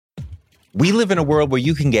We live in a world where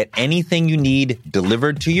you can get anything you need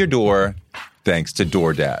delivered to your door thanks to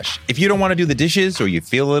DoorDash. If you don't want to do the dishes or you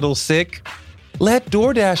feel a little sick, let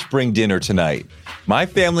DoorDash bring dinner tonight. My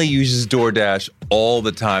family uses DoorDash all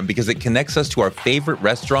the time because it connects us to our favorite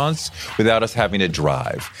restaurants without us having to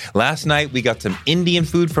drive. Last night, we got some Indian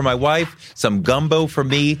food for my wife, some gumbo for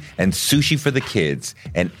me, and sushi for the kids.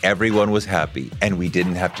 And everyone was happy, and we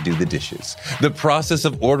didn't have to do the dishes. The process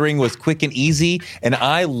of ordering was quick and easy, and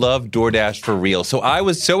I love DoorDash for real. So I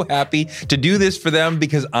was so happy to do this for them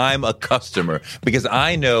because I'm a customer, because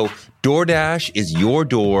I know DoorDash is your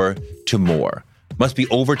door to more. Must be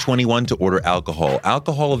over 21 to order alcohol.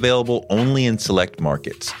 Alcohol available only in select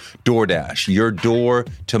markets. DoorDash, your door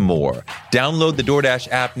to more. Download the DoorDash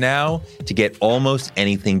app now to get almost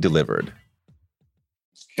anything delivered.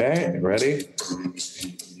 Okay, ready?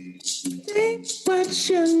 Think what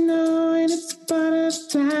you know, and it's about a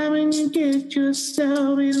time when you get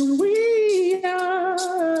yourself in we are.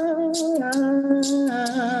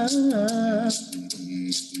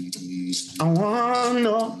 I wanna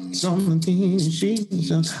know some of the things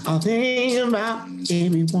she's I'll think about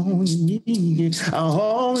everyone you need. I'll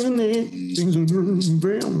hold in it, things are moving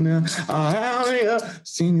real now. I'll have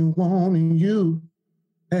seen you wanting you.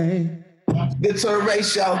 Hey, the tour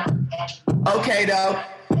ratio. Okay, though.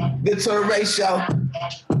 The tour ratio.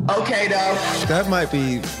 Okay, though. That might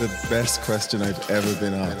be the best question I've ever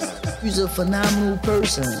been asked. You're a phenomenal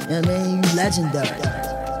person. I mean, you legendary.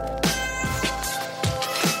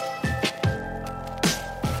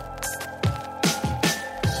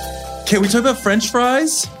 Can we talk about French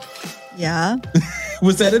fries? Yeah.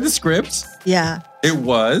 Was that in the script? Yeah. It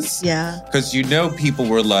was? Yeah. Because people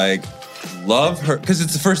were like, love her. Because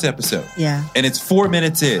it's the first episode. Yeah. And it's 4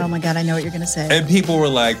 minutes in. Oh my God, I know what you're going to say. And people were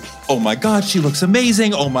like, oh my God, she looks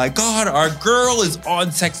amazing. Oh my God, our girl is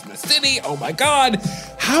on Sex and the City. Oh my God.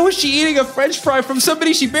 How is she eating a French fry from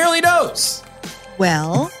somebody she barely knows?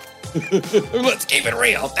 Well. Let's keep it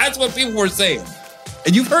real. That's what people were saying.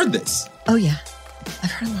 And you've heard this. Oh yeah.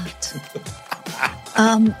 I've heard a lot.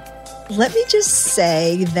 Let me just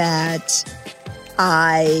say that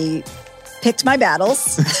I picked my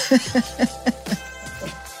battles.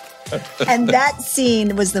 And that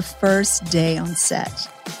scene was the first day on set.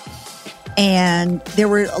 And there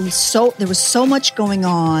was so much going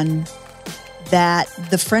on that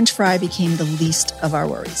the French fry became the least of our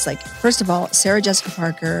worries. Like, first of all, Sarah Jessica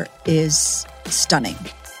Parker is stunning.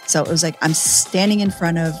 So it was like, I'm standing in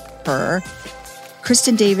front of her.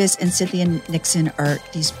 Kristen Davis and Cynthia Nixon are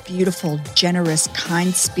these beautiful, generous,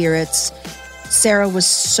 kind spirits. Sarah was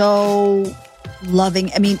so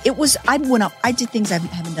loving. I mean, I did things I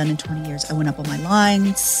haven't done in 20 years. I went up on my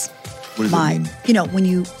lines. What does that mean? When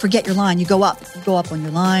you forget your line, you go up on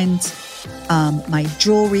your lines. My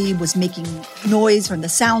jewelry was making noise from the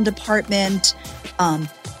sound department.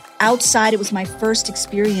 Outside, it was my first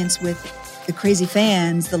experience with the crazy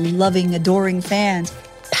fans, the loving, adoring fans,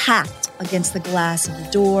 packed against the glass of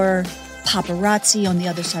the door, paparazzi on the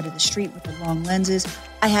other side of the street with the long lenses.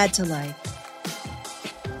 I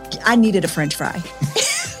needed a French fry.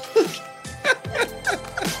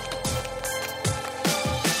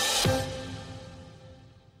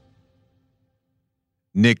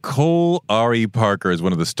 Nicole Ari Parker is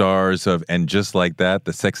one of the stars of And Just Like That,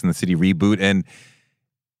 the Sex and the City reboot. And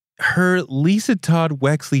her Lisa Todd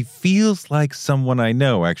Wexley feels like someone I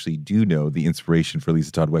know. I actually do know the inspiration for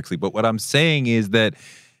Lisa Todd Wexley. But what I'm saying is that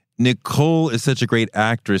Nicole is such a great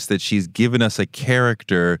actress that she's given us a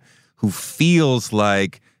character who feels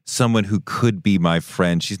like someone who could be my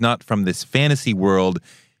friend. She's not from this fantasy world.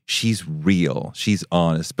 She's real. She's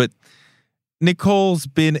honest. But Nicole's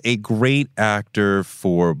been a great actor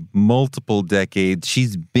for multiple decades.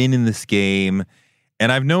 She's been in this game.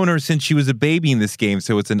 And I've known her since she was a baby in this game,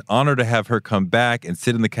 so it's an honor to have her come back and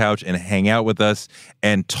sit on the couch and hang out with us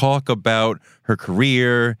and talk about her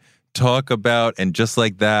career, talk about And Just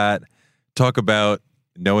Like That, talk about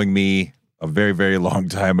knowing me a very, very long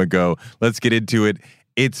time ago. Let's get into it.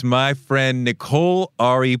 It's my friend Nicole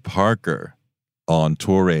Ari Parker on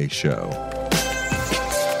Touré Show.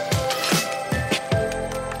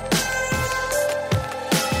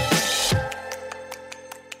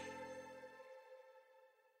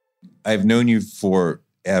 I've known you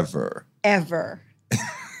forever. Ever.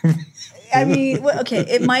 I mean, okay,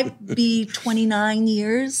 it might be 29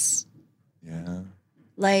 years. Yeah.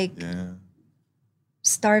 Like, Yeah.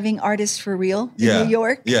 starving artist for real in Yeah. New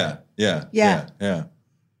York. Yeah.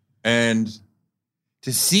 And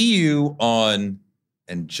to see you on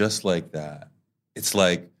And Just Like That, it's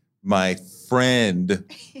like my friend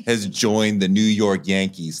has joined the New York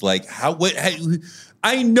Yankees. Like,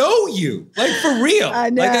 I know you, like for real. I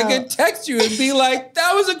know. Like I can text you and be like,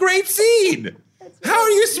 that was a great scene. How are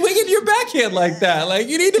you swinging your backhand like that? Like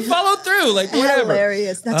you need to follow through, like whatever.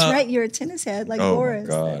 Hilarious. That's right. You're a tennis head like Boris.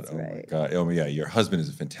 That's right. My God. Oh, yeah. Your husband is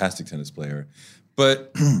a fantastic tennis player.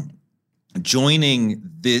 But joining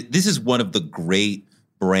this is one of the great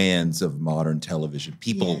brands of modern television.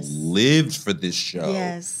 People lived for this show.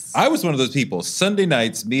 Yes. I was one of those people. Sunday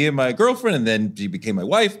nights, me and my girlfriend, and then she became my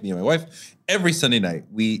wife, me and my wife. Every Sunday night,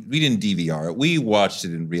 we didn't DVR it. We watched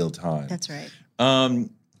it in real time. That's right.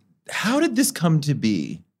 How did this come to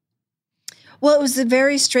be? Well, it was a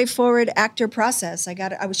very straightforward actor process.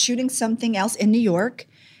 I was shooting something else in New York,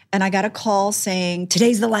 and I got a call saying,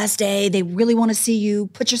 today's the last day. They really want to see you.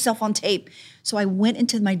 Put yourself on tape. So I went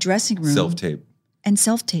into my dressing room. Self-tape. And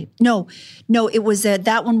self-tape. No, it was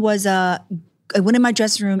that one was I went in my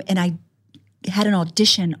dressing room and I had an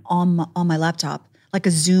audition on my laptop, like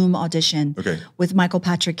a Zoom audition with Michael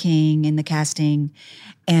Patrick King in the casting,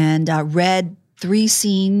 and read 3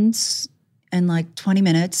 scenes in like 20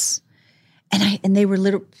 minutes. And they were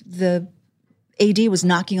the AD was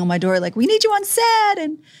knocking on my door like, we need you on set.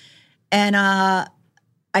 And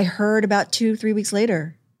I heard about 2-3 weeks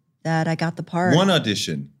later that I got the part. One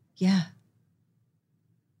audition. Yeah.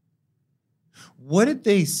 What did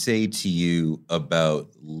they say to you about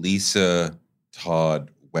Lisa Todd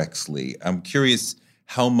Wexley? I'm curious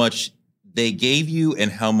how much they gave you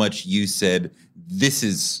and how much you said, this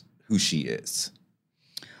is who she is.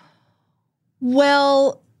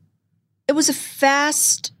 Well, it was a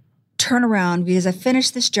fast turnaround because I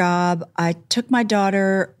finished this job. I took my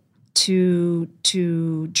daughter to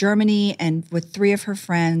Germany and with 3 of her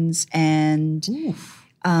friends and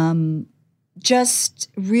just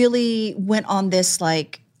really went on this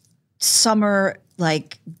like summer,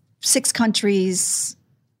 like 6 countries,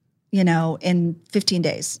 in 15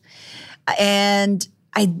 days. And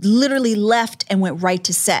I literally left and went right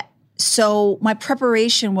to set. So my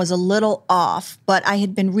preparation was a little off, but I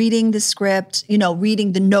had been reading the script,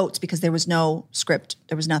 reading the notes because there was no script.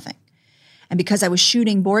 There was nothing. And because I was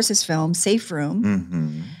shooting Boris's film, Safe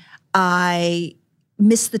Room, I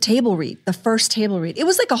missed the table read, the first table read. It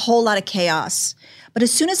was like a whole lot of chaos. But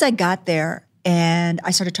as soon as I got there and I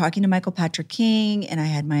started talking to Michael Patrick King and I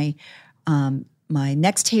had my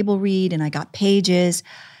next table read and I got pages,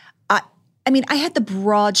 I had the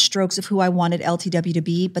broad strokes of who I wanted LTW to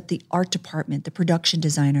be, but the art department, the production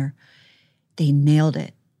designer, they nailed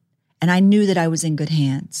it. And I knew that I was in good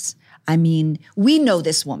hands. We know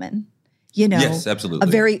this woman, Yes, absolutely.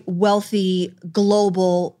 A very wealthy,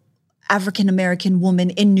 global African-American woman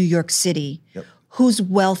in New York City who's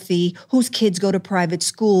wealthy, whose kids go to private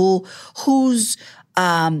school, who's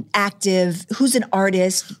active, who's an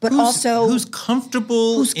artist, but who's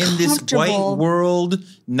comfortable in this white world,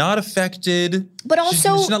 not affected. But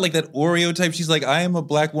also, she's not like that Oreo type. She's like, I am a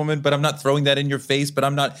black woman, but I'm not throwing that in your face, but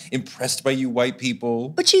I'm not impressed by you white people.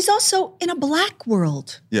 But she's also in a black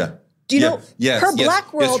world. Yeah. Do you know, her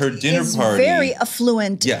black world her dinner is party. very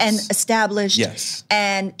affluent and established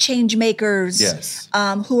and change makers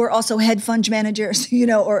who are also hedge fund managers,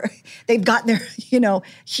 or they've got their,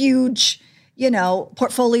 huge,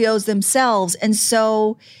 portfolios themselves. And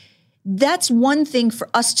so that's one thing for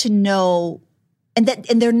us to know. And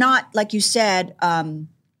they're not, like you said,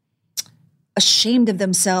 ashamed of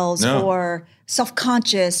themselves or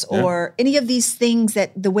self-conscious or any of these things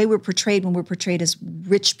that the way we're portrayed when we're portrayed as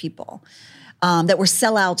rich people, that we're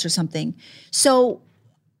sellouts or something. So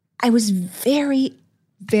I was very,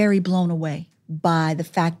 very blown away by the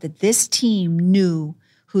fact that this team knew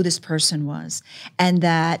who this person was and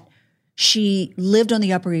that she lived on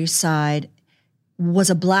the Upper East Side, was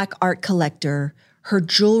a black art collector. Her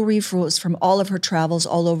jewelry was from all of her travels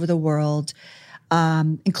all over the world,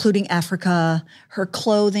 including Africa. Her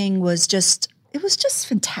clothing was just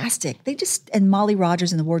fantastic. And Molly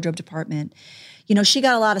Rogers in the wardrobe department, she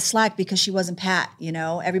got a lot of slack because she wasn't Pat,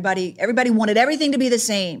 everybody wanted everything to be the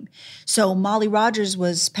same. So Molly Rogers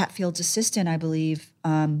was Pat Field's assistant, I believe.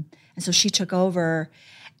 And so she took over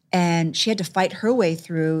and she had to fight her way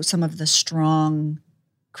through some of the strong,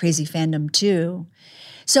 crazy fandom too.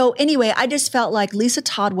 So anyway, I just felt like Lisa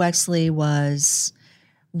Todd Wexley was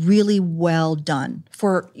really well done.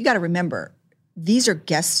 You got to remember, these are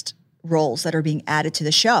guest roles that are being added to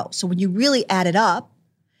the show. So when you really add it up,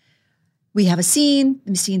 we have a scene,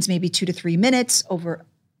 and the scene's maybe 2 to 3 minutes over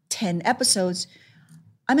 10 episodes.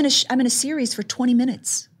 I'm in a series for 20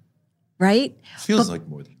 minutes, right? Feels like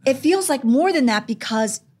more than that. It feels like more than that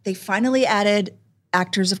because they finally added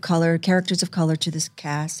actors of color, characters of color to this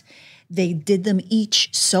cast. They did them each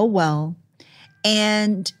so well.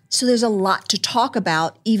 And so there's a lot to talk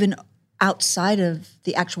about even outside of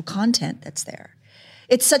the actual content that's there.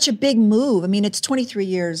 It's such a big move. I mean, it's 23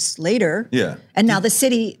 years later. Yeah. And now the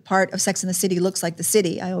city part of Sex and the City looks like the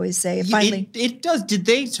city, I always say. And finally. It does. Did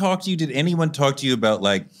they talk to you? Did anyone talk to you about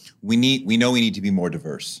like, we know we need to be more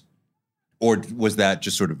diverse? Or was that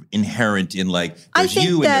just sort of inherent in like, there's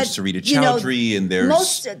you and there's Sarita Chowdhury and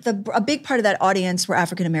there's... A big part of that audience were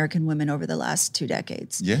African-American women over the last 2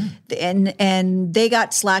 decades. Yeah. And they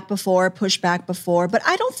got slack before, pushed back before. But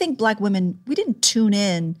I don't think Black women, we didn't tune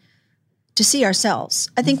in to see ourselves.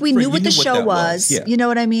 I think we knew what the show was. Yeah. You know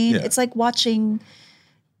what I mean? Yeah. It's like watching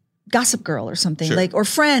Gossip Girl or something, Sure. like, or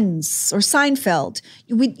Friends or Seinfeld.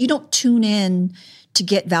 You don't tune in to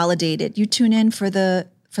get validated. You tune in for the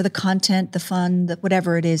content, the fun,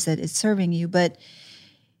 whatever it is that is serving you. But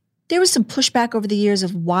there was some pushback over the years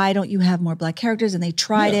of why don't you have more Black characters? And they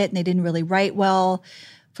tried it and they didn't really write well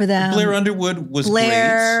for them. Blair Underwood was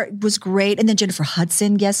great. And then Jennifer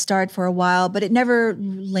Hudson guest starred for a while, but it never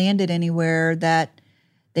landed anywhere that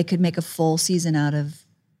they could make a full season out of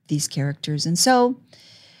these characters. And so,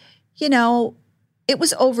 it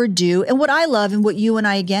was overdue. And what I love and what you and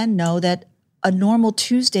I again know, that a normal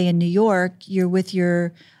Tuesday in New York, you're with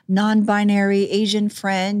your non-binary Asian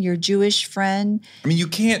friend, your Jewish friend. I mean, you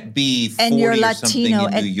can't be 40 and you're or Latino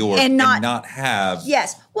something in New York and not have...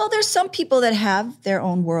 Yes. Well, there's some people that have their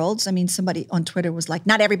own worlds. I mean, somebody on Twitter was like,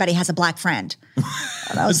 not everybody has a Black friend.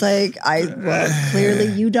 And I was like,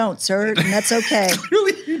 clearly you don't, sir, and that's okay.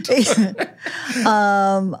 Clearly you don't.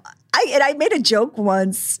 I made a joke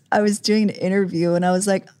once. I was doing an interview and I was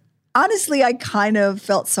like, honestly, I kind of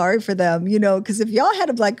felt sorry for them, because if y'all had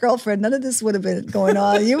a Black girlfriend, none of this would have been going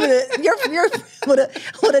on. You would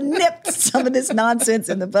have nipped some of this nonsense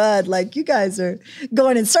in the bud. Like, you guys are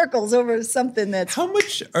going in circles over something that's... How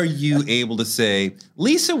much are you able to say,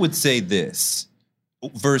 Lisa would say this,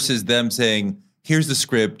 versus them saying, here's the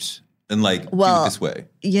script, and do it this way?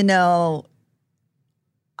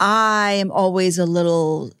 I am always a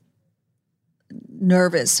little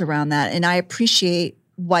nervous around that. And I appreciate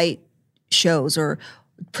white shows or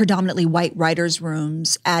predominantly white writers'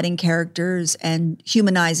 rooms adding characters and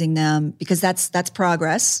humanizing them, because that's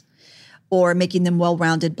progress, or making them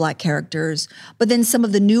well-rounded Black characters. But then some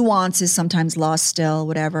of the nuance is sometimes lost still,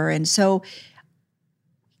 whatever. And so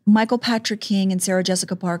Michael Patrick King and Sarah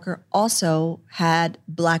Jessica Parker also had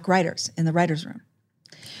Black writers in the writers' room.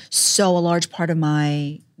 So a large part of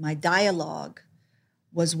my dialogue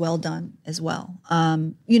was well done as well.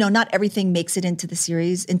 Not everything makes it into the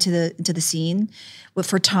series, into the scene. But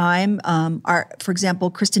for time, for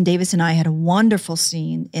example, Kristen Davis and I had a wonderful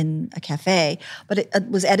scene in a cafe, but it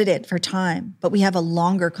was edited for time. But we have a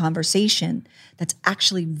longer conversation that's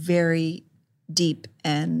actually very deep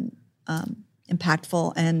and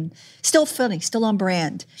impactful and still funny, still on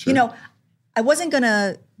brand. Sure. I wasn't going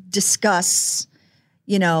to discuss,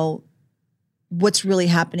 what's really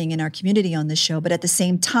happening in our community on this show. But at the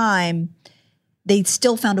same time, they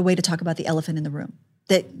still found a way to talk about the elephant in the room,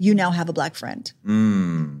 that you now have a Black friend.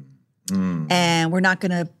 And we're not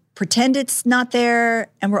going to pretend it's not there,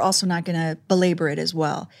 and we're also not going to belabor it as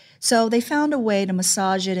well. So they found a way to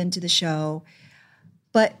massage it into the show.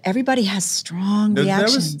 But everybody has strong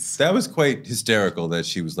reactions. That was quite hysterical that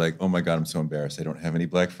she was like, oh my God, I'm so embarrassed. I don't have any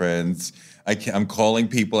Black friends. I'm calling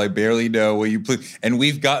people I barely know. Will you please? And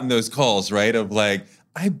we've gotten those calls, right? Of like,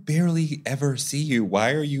 I barely ever see you.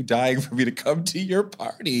 Why are you dying for me to come to your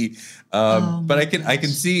party? But I can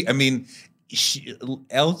see, I mean,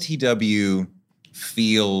 LTW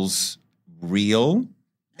feels real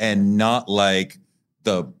and not like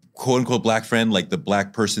the quote unquote Black friend, like the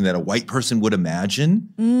Black person that a white person would imagine.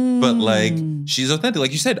 But like, she's authentic.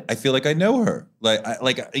 Like you said, I feel like I know her.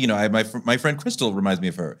 My friend Crystal reminds me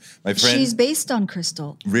of her. She's based on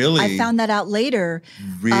Crystal. Really? I found that out later.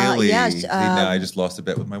 Really? Yes. Now I just lost a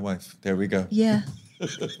bet with my wife. There we go. Yeah.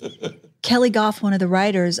 Kelly Goff, one of the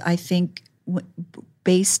writers, I think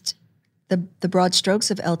based the broad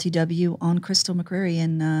strokes of LTW on Crystal McCreary.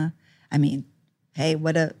 And hey,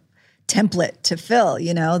 what a template to fill,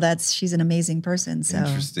 she's an amazing person. So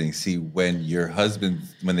interesting. See, when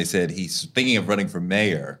they said he's thinking of running for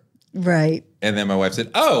mayor. Right. And then my wife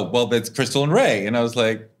said, oh, well, that's Crystal and Ray. And I was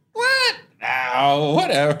like, what? No,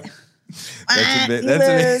 whatever.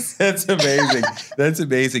 That's amazing. That's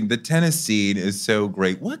amazing. The tennis scene is so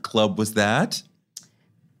great. What club was that?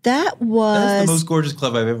 That was the most gorgeous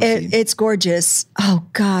club I've ever seen. It's gorgeous. Oh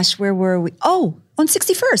gosh, where were we? Oh, on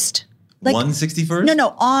 61st. 161st?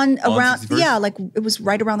 No, on around, 61st? yeah, like it was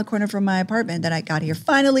right around the corner from my apartment that I got here.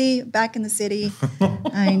 Finally, back in the city.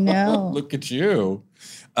 I know. Look at you.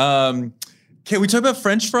 Can we talk about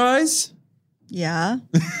French fries? Yeah.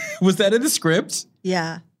 Was that in the script?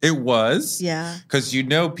 Yeah. It was? Yeah. Because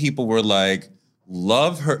people were like,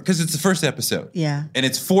 love her. Because it's the first episode. Yeah. And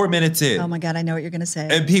it's 4 minutes in. Oh my God, I know what you're going to say.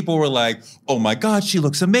 And people were like, oh my God, she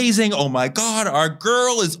looks amazing. Oh my God, our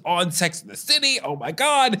girl is on Sex and the City. Oh my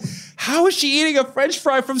God. How is she eating a French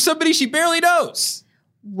fry from somebody she barely knows?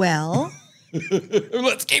 Well.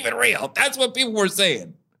 Let's keep it real. That's what people were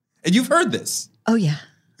saying. And you've heard this. Oh yeah.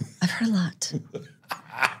 I've heard a lot.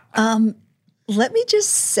 Let me just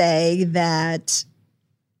say that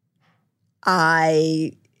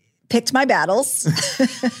I picked my battles.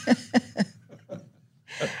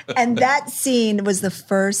 And that scene was the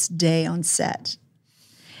first day on set.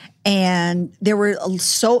 And there was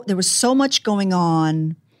so much going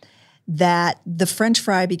on that the French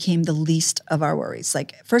fry became the least of our worries.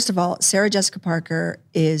 Like, first of all, Sarah Jessica Parker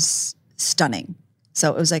is stunning. So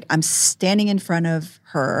it was like, I'm standing in front of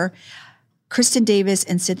her. Kristen Davis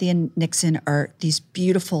and Cynthia Nixon are these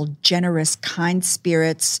beautiful, generous, kind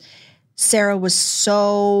spirits. Sarah was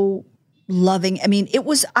so loving. I mean,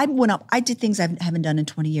 I did things I haven't done in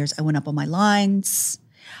 20 years. I went up on my lines.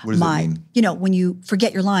 What does that mean? When you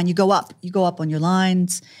forget your line, you go up on your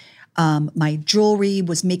lines. My jewelry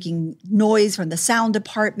was making noise from the sound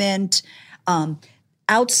department.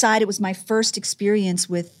 Outside, it was my first experience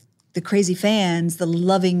with the crazy fans, the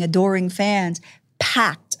loving, adoring fans,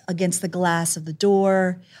 packed against the glass of the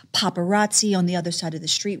door, paparazzi on the other side of the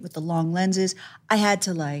street with the long lenses. I had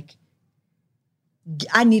to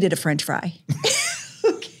I needed a French fry.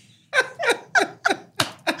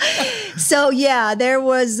 So yeah, there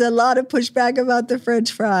was a lot of pushback about the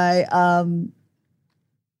French fry.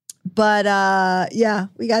 But yeah,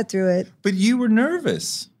 we got through it. But you were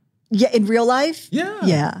nervous. Yeah, in real life? Yeah.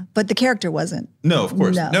 Yeah, but the character wasn't. No, of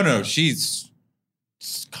course. No. No. She's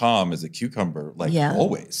calm as a cucumber,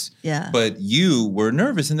 always. Yeah. But you were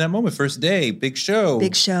nervous in that moment. First day, big show.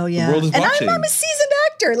 Big show, yeah. The world is watching. And I'm a seasoned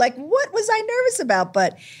actor. Like, what was I nervous about?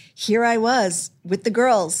 But here I was with the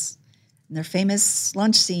girls in their famous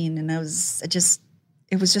lunch scene. And it was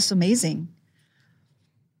just amazing.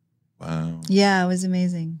 Wow. Yeah, it was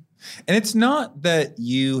amazing. And it's not that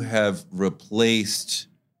you have replaced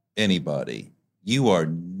anybody. You are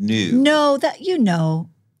new. No, that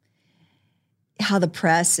how the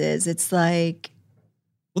press is. It's like,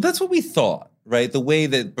 well, that's what we thought, right? The way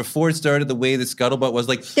that before it started, the way the scuttlebutt was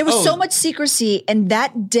like. There was so much secrecy. And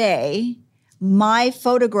that day, my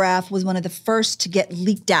photograph was one of the first to get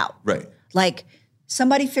leaked out. Right. Like,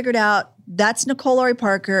 somebody figured out that's Nicole Ari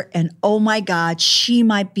Parker, and oh my God, she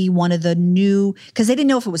might be one of the new, because they didn't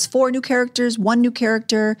know if it was 4 new characters, 1 new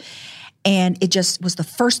character. And it just was the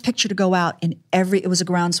first picture to go out, and it was a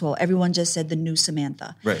groundswell. Everyone just said the new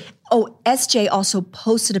Samantha. Right. Oh, SJ also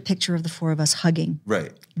posted a picture of the 4 of us hugging.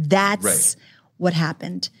 Right. That's what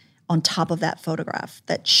happened on top of that photograph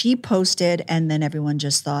that she posted, and then everyone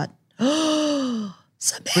just thought, oh,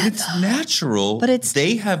 Samantha. But it's natural.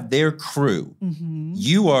 They have their crew. Mm-hmm.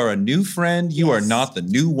 You are a new friend. You are not the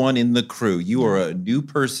new one in the crew. You are a new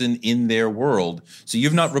person in their world. So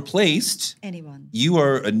you've not replaced anyone. You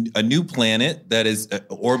are a new planet that is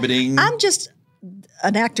orbiting. I'm just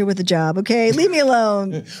an actor with a job. Okay, leave me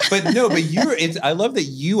alone. But I love that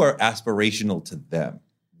you are aspirational to them.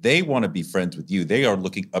 They want to be friends with you. They are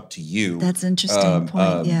looking up to you. That's an interesting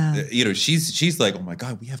point. Yeah. She's like, oh my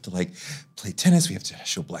God, we have to play tennis. We have to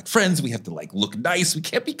show black friends. We have to look nice. We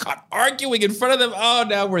can't be caught arguing in front of them. Oh,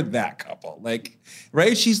 now we're that couple.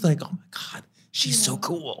 Right? She's like, oh my God, she's so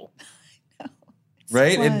cool.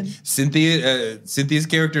 Right? Fun. And Cynthia's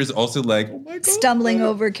character is also like, oh my God. Stumbling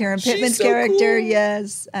over Karen Pittman's character. Cool.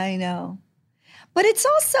 Yes, I know. But it's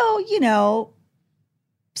also,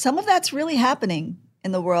 some of that's really happening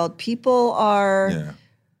in the world. People are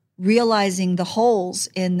realizing the holes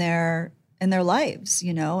in their lives,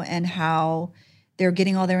 and how they're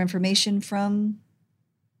getting all their information from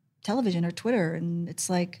television or Twitter. And it's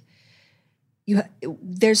like,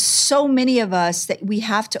 there's so many of us that we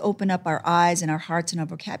have to open up our eyes and our hearts and our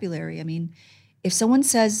vocabulary. I mean, if someone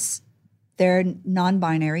says they're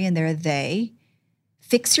non-binary and they're they,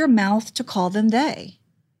 fix your mouth to call them they.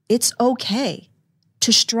 It's okay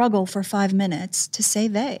to struggle for 5 minutes to say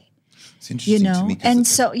they. It's interesting to me. And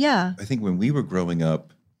so, yeah. I think when we were growing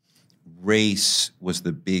up, race was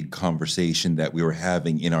the big conversation that we were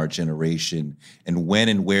having in our generation. And when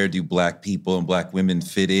and where do black people and black women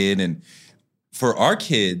fit in? And for our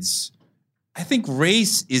kids, I think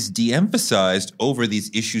race is de-emphasized over these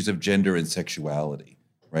issues of gender and sexuality,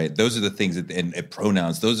 right? Those are the things and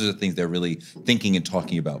pronouns, those are the things they're really thinking and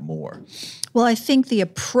talking about more. Well, I think the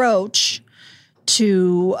approach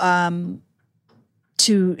to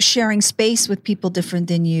sharing space with people different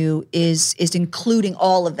than you is including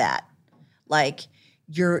all of that. Like,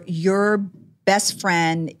 your best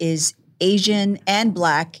friend is Asian and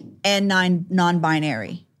Black and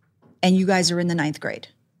non-binary, and you guys are in the 9th grade,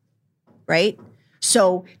 right?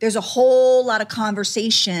 So there's a whole lot of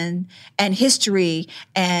conversation and history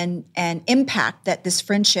and impact that this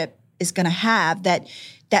friendship is going to have that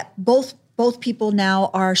both people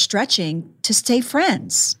now are stretching to stay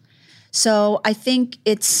friends. So I think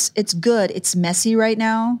it's good. It's messy right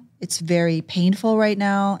now. It's very painful right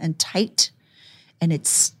now and tight, and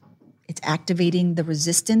it's activating the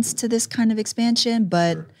resistance to this kind of expansion.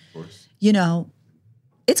 But Sure, of course.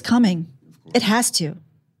 It's coming. It has to.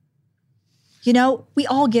 We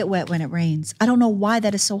all get wet when it rains. I don't know why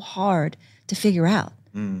that is so hard to figure out.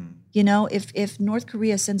 If North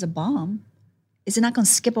Korea sends a bomb, is it not going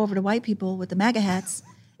to skip over to white people with the MAGA hats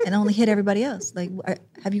and only hit everybody else? Like,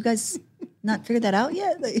 have you guys not figured that out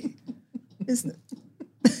yet? Like,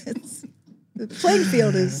 the playing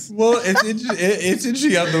field is. Well, it's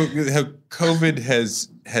interesting how COVID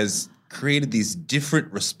has created these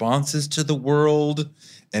different responses to the world.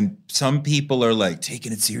 And some people are like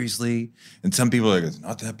taking it seriously, and some people are like, it's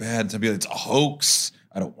not that bad. And some people, it's a hoax.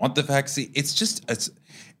 I don't want the vaccine. It's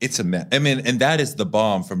a mess. I mean, and that is the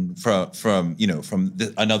bomb from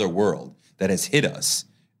another world that has hit us.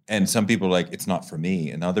 And some people are like, it's not for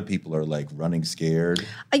me. And other people are like running scared.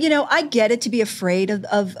 I get it to be afraid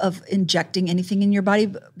of injecting anything in your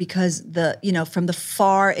body because from the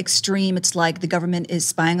far extreme, it's like the government is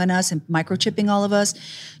spying on us and microchipping all of us,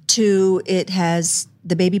 to it has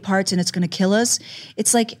the baby parts and it's going to kill us.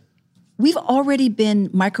 It's like we've already been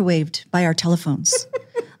microwaved by our telephones.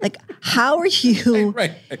 Like, how are you?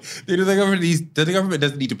 Right. The government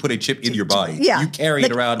doesn't need to put a chip in your body. Yeah. You carry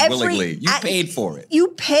it around willingly. You paid for it. You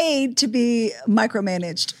paid to be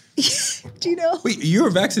micromanaged. Do you know? Wait, you were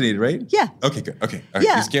vaccinated, right? Yeah. Okay, good. Okay. All right.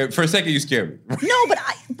 Yeah. You scared for a second. You scared me. No,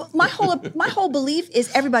 but my whole belief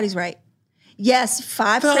is everybody's right. Yes,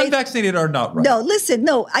 The unvaccinated are not right. No, listen.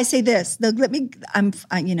 No, I say this.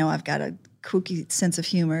 I've got a quirky sense of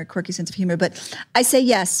humor, but I say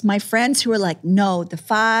yes. My friends who are like, no, the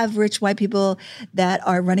 5 rich white people that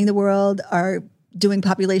are running the world are doing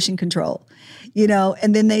population control,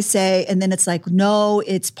 and then they say, and then it's like, no,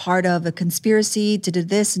 it's part of a conspiracy to do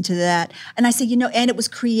this and to that. And I say, and it was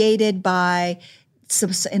created by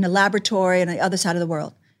in a laboratory on the other side of the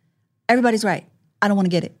world. Everybody's right. I don't want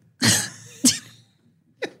to get it.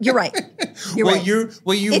 You're right.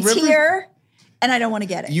 It's here, and I don't want to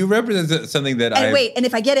get it. You represent something that and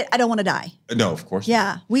if I get it, I don't want to die. No, of course.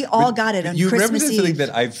 Yeah, we all got it on Christmas Eve. You represent something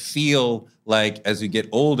that I feel like as we get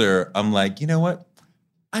older, I'm like, you know what?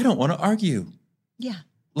 I don't want to argue. Yeah.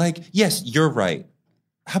 Like, yes, you're right.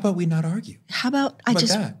 How about we not argue? How about I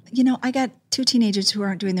got 2 teenagers who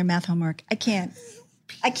aren't doing their math homework. I can't.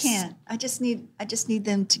 I just need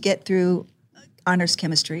them to get through honors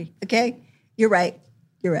chemistry. Okay? You're right.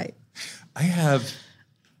 I have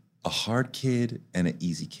a hard kid and an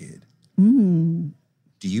easy kid. Do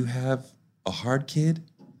you have a hard kid?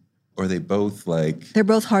 Or are they both like... They're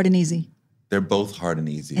both hard and easy. They're both hard and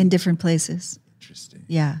easy. In different places. Interesting.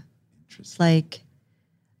 Yeah. Like,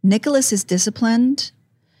 Nicholas is disciplined.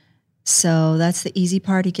 So that's the easy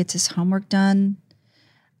part. He gets his homework done.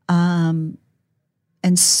 And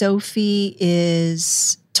Sophie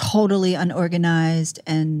is totally unorganized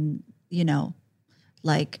and,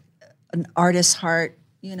 like an artist's heart,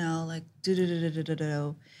 like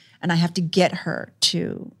do. And I have to get her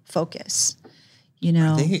to focus,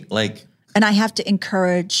 Are they like... And I have to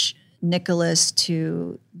encourage Nicholas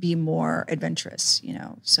to be more adventurous,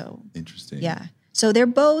 so. Interesting. Yeah. So they're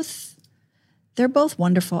both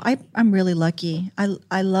wonderful. I'm really lucky.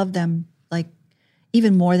 I love them, like,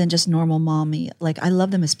 even more than just normal mommy. Like, I love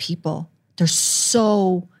them as people. They're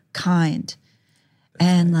so kind.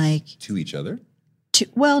 And like... To each other?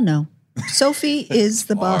 Well, no. Sophie is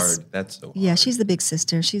the boss. That's so hard. Yeah, she's the big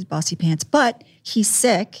sister. She's bossy pants. But he's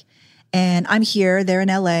sick, and I'm here. They're in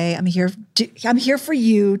LA. I'm here for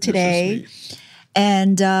you today. So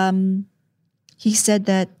and he said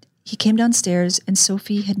that he came downstairs, and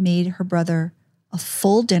Sophie had made her brother a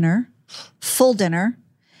full dinner,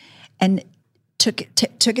 and took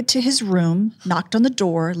it to his room, knocked on the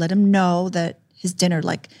door, let him know that his dinner,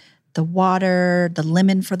 like the water, the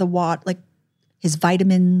lemon for the water, like his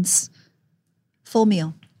vitamins, full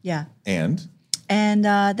meal. Yeah. And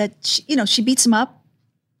that she beats him up,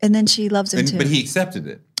 and then she loves him too. But he accepted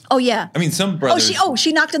it. Oh yeah. I mean, some brothers.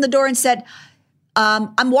 She knocked on the door and said,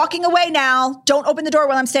 "I'm walking away now. Don't open the door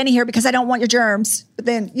while I'm standing here because I don't want your germs." But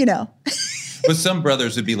then But some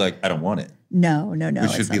brothers would be like, I don't want it. No.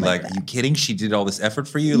 Which would be like, that. are you kidding? She did all this effort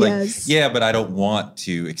for you? Yes. Like, yeah, but I don't want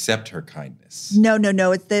to accept her kindness. No.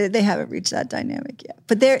 They haven't reached that dynamic yet.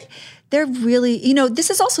 But they're really, this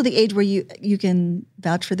is also the age where you can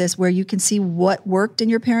vouch for this, where you can see what worked in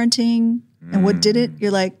your parenting and what didn't.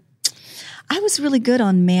 You're like, I was really good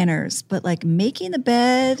on manners, but like making the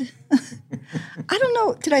bed, I don't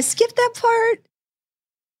know. Did I skip that part?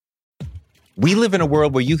 We live in a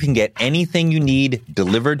world where you can get anything you need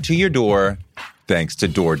delivered to your door thanks to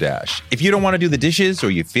DoorDash. If you don't want to do the dishes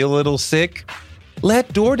or you feel a little sick, let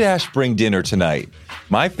DoorDash bring dinner tonight.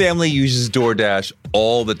 My family uses DoorDash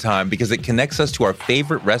all the time because it connects us to our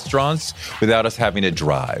favorite restaurants without us having to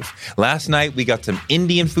drive. Last night, we got some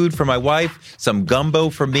Indian food for my wife, some gumbo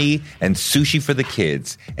for me, and sushi for the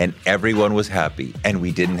kids. And everyone was happy, and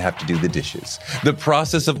we didn't have to do the dishes. The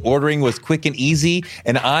process of ordering was quick and easy,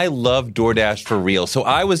 and I love DoorDash for real. So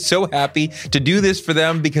I was so happy to do this for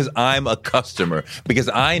them because I'm a customer, because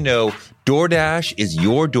I know DoorDash is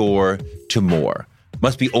your door to more.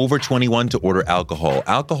 Must be over 21 to order alcohol.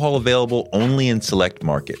 Alcohol available only in select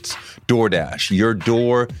markets. DoorDash, your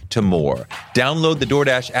door to more. Download the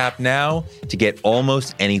DoorDash app now to get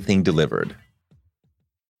almost anything delivered.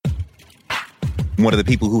 One of the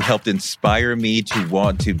people who helped inspire me to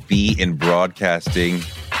want to be in broadcasting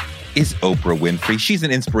is Oprah Winfrey. She's an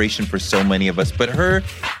inspiration for so many of us, but her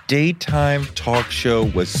daytime talk show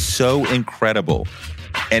was so incredible.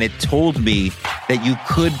 And it told me that you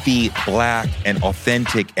could be Black and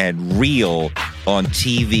authentic and real on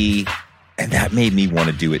TV. And that made me want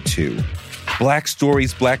to do it too. Black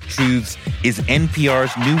Stories, Black Truths is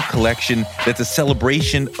NPR's new collection that's a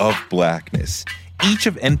celebration of Blackness. Each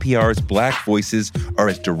of NPR's Black voices are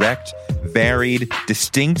as direct, varied,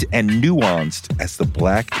 distinct, and nuanced as the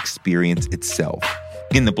Black experience itself.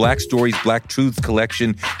 In the Black Stories, Black Truths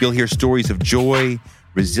collection, you'll hear stories of joy,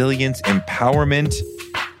 resilience, empowerment,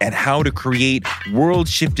 and how to create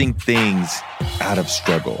world-shifting things out of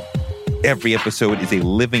struggle. Every episode is a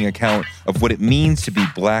living account of what it means to be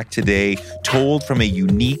Black today, told from a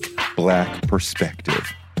unique Black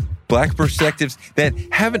perspective. Black perspectives that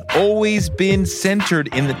haven't always been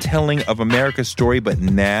centered in the telling of America's story, but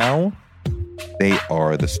now they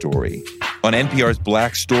are the story. On NPR's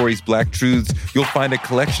Black Stories, Black Truths, you'll find a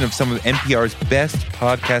collection of some of NPR's best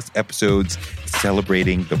podcast episodes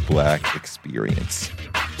celebrating the Black experience.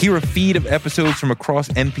 Hear a feed of episodes from across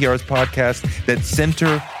NPR's podcasts that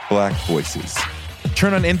center Black voices.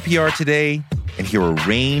 Turn on NPR today and hear a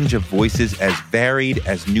range of voices as varied,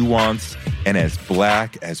 as nuanced, and as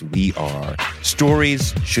Black as we are.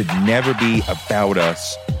 Stories should never be about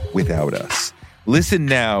us without us. Listen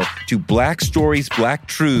now to Black Stories, Black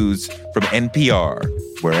Truths from NPR,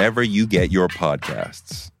 wherever you get your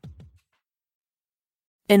podcasts.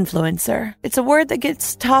 Influencer. It's a word that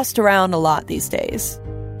gets tossed around a lot these days.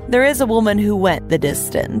 There is a woman who went the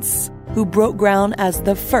distance, who broke ground as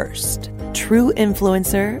the first true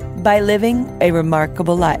influencer by living a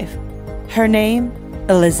remarkable life. Her name,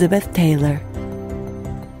 Elizabeth Taylor.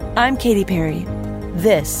 I'm Katy Perry.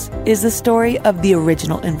 This is the story of the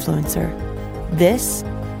original influencer. This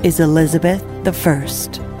is Elizabeth the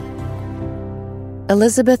First.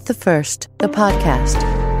 Elizabeth the First, the podcast,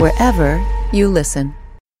 wherever you listen.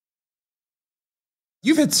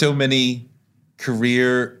 You've had so many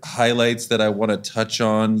career highlights that I want to touch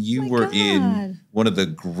on. You were in one of the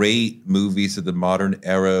great movies of the modern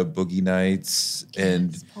era, Boogie Nights,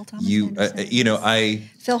 and Paul Thomas you, Anderson.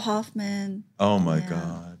 Phil Hoffman. Oh my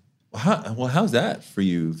God! How's that for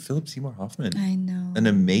you, Philip Seymour Hoffman? I know, an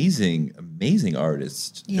amazing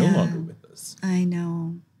artist. No longer with us. I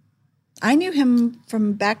know. I knew him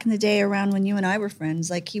from back in the day, around when you and I were friends.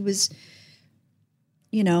 Like he was,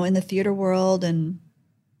 in the theater world, and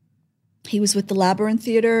he was with the Labyrinth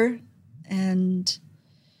Theater, and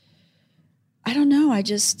I don't know,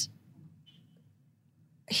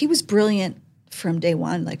 he was brilliant from day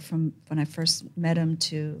one, like from when I first met him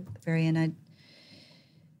to the very end.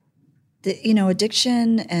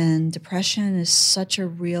 Addiction and depression is such a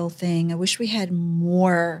real thing. I wish we had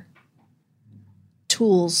more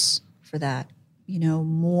tools for that,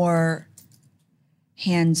 more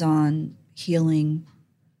hands-on healing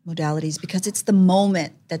modalities, because it's the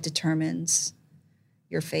moment that determines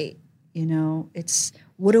your fate. It's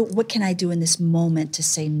what can I do in this moment to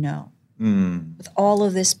say no? With all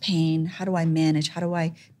of this pain, how do I manage? How do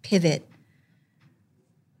I pivot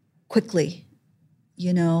quickly?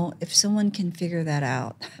 If someone can figure that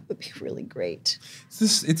out, that would be really great.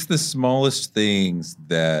 It's the smallest things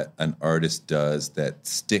that an artist does that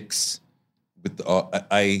sticks with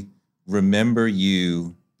I remember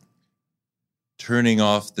you turning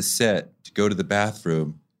off the set to to go to the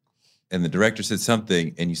bathroom, and the director said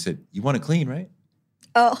something, and you said, "You want it clean, right?"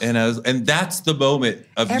 Oh, And that's the moment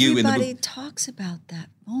of you in the movie. everybody talks about that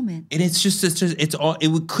moment. And it's all,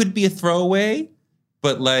 could be a throwaway,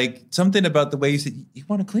 but like something about the way you said, "You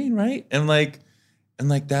want to clean, right?" And like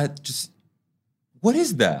that just, what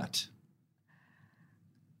is that?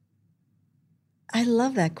 I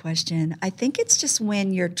love that question. I think it's just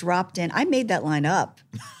when you're dropped in. I made that line up.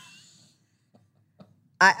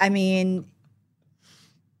 I mean,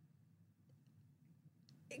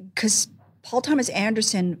 because Paul Thomas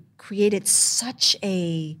Anderson created such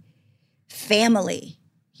a family,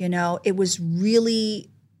 you know, it was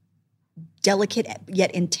really delicate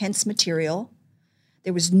yet intense material.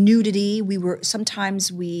 There was nudity.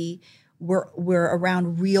 Sometimes we were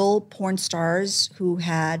around real porn stars who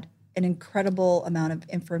had an incredible amount of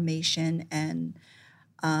information and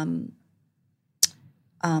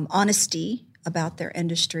honesty about their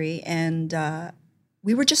industry. And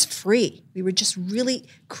we were just free. We were just really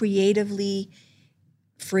creatively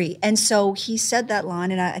free. And so he said that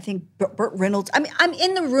line, and I think Burt Reynolds, I mean, I'm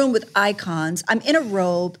in the room with icons. I'm in a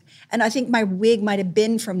robe, and I think my wig might have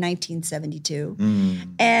been from 1972.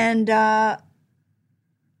 And I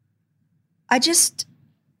just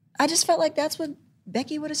felt like that's what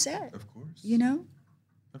Becky would have said. Of course. You know?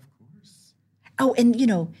 Of course. Oh, and you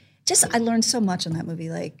know, I learned so much on that movie,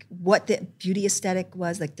 like what the beauty aesthetic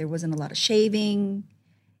was. Like there wasn't a lot of shaving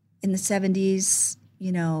in the 70s.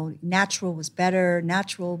 You know, natural was better,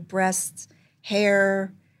 natural breasts,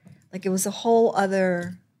 hair. Like it was a whole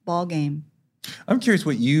other ball game. I'm curious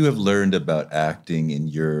what you have learned about acting in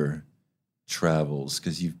your travels,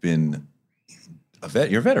 because you've been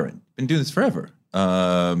you're a veteran, been doing this forever.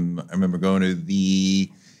 I remember going to the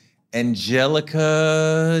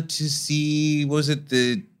Angelica to see, what was it,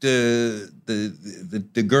 the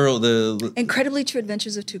girl, the Incredibly True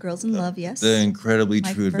Adventures of Two Girls in Love, yes. The Incredibly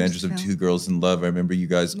My True first Adventures film. of Two Girls in Love. I remember you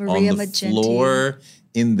guys Maria on the Magenti. floor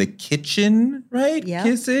in the kitchen, right? Yeah.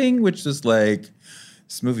 Kissing, which was like,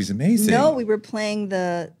 this movie's amazing. No, we were playing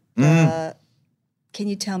the Can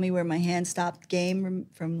You Tell Me Where My Hand Stopped game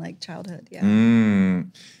from like childhood. Yeah.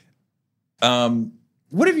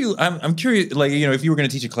 What have you, I'm curious, like, you know, if you were going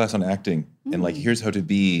to teach a class on acting and like, here's how to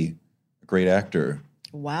be a great actor,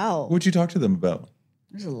 Wow. what would you talk to them about?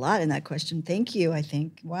 There's a lot in that question. Thank you, I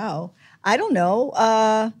think. Wow. I don't know.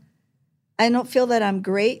 I don't feel that I'm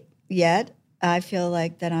great yet. I feel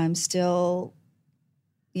like that I'm still,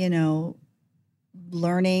 you know,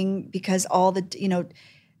 learning, because all the, you know,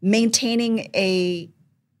 maintaining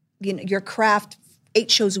your craft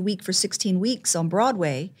 8 shows a week for 16 weeks on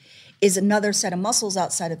Broadway is another set of muscles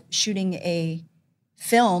outside of shooting a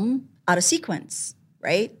film out of sequence,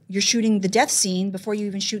 right? You're shooting the death scene before you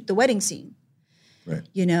even shoot the wedding scene. Right.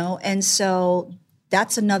 You know, and so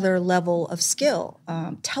that's another level of skill.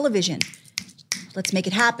 Television, let's make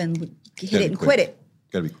it happen. Hit it and quit it.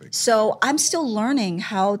 Gotta be quick. So I'm still learning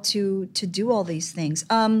how to do all these things.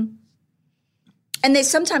 And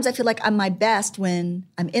sometimes I feel like I'm my best when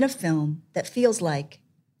I'm in a film that feels like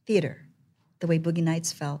theater, the way Boogie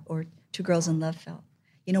Nights felt or Two Girls in Love felt.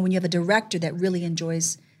 You know, when you have a director that really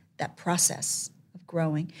enjoys that process of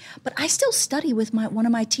growing. But I still study with one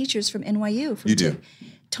of my teachers from NYU. You do?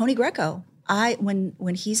 Tony Greco.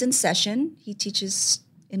 When he's in session, he teaches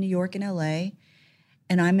in New York and LA,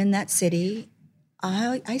 and I'm in that city,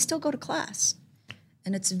 I still go to class.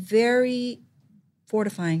 And it's very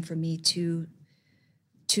fortifying for me to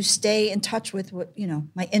stay in touch with what, you know,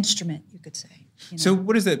 my instrument, you could say. You know? So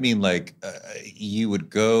what does that mean? Like, you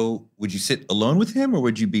would you sit alone with him, or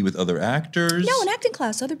would you be with other actors? No, an acting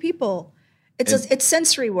class, other people. It's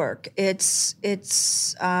sensory work. It's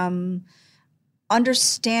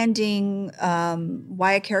understanding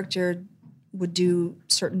why a character would do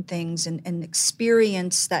certain things and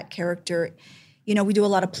experience that character. You know, we do a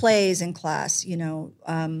lot of plays in class, you know.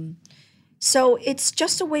 So it's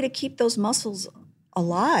just a way to keep those muscles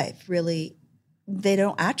alive, really. They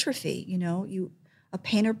don't atrophy, you know. A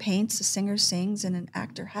painter paints, a singer sings, and an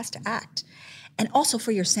actor has to act. And also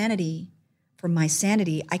for your sanity, for my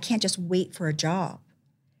sanity, I can't just wait for a job.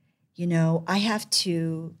 You know, I'm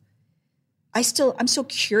so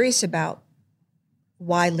curious about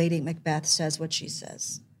why Lady Macbeth says what she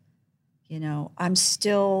says. You know, I'm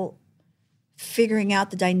still figuring out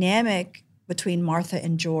the dynamic between Martha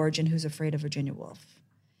and George and Who's Afraid of Virginia Woolf.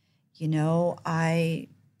 You know,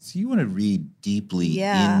 So you want to read deeply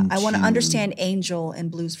I want to into- understand Angel and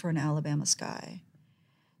Blues for an Alabama Sky.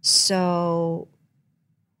 So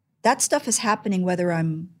that stuff is happening whether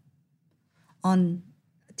I'm on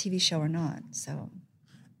a TV show or not. So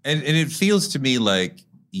And it feels to me like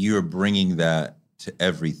you're bringing that to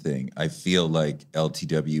everything. I feel like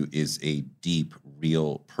LTW is a deep,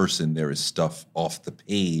 real person. There is stuff off the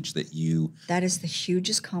page that you... That is the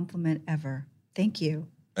hugest compliment ever. Thank you.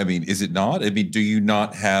 I mean, is it not? I mean, do you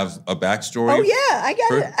not have a backstory? Oh, yeah, I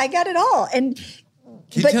got it. I got it all. And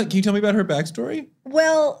Can you tell me about her backstory?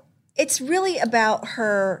 Well, it's really about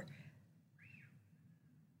her...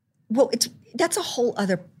 Well, that's a whole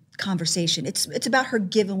other conversation. It's about her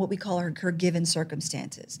given, what we call her given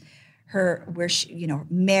circumstances. Where she,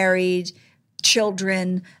 married,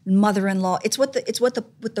 children, mother-in-law. It's what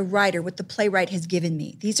the writer, what the playwright has given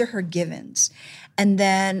me. These are her givens. And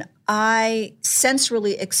then I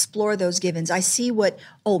sensorily explore those givens. I see what,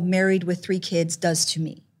 married with 3 kids does to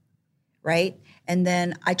me, right? And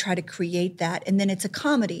then I try to create that. And then it's a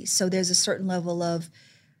comedy. So there's a certain level of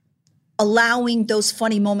allowing those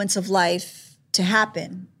funny moments of life to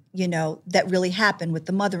happen, that really happen with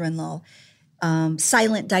the mother-in-law.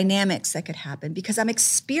 Silent dynamics that could happen because I'm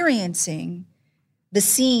experiencing the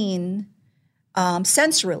scene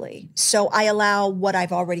sensorily. So I allow what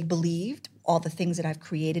I've already believed, all the things that I've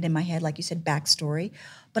created in my head, like you said, backstory.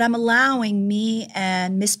 But I'm allowing me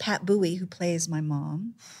and Miss Pat Bowie, who plays my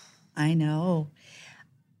mom, I know,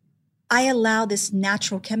 I allow this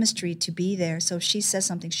natural chemistry to be there. So if she says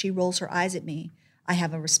something, she rolls her eyes at me. I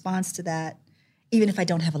have a response to that, even if I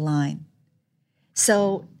don't have a line.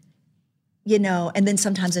 So... and then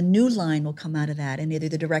sometimes a new line will come out of that, and either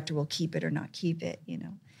the director will keep it or not keep it,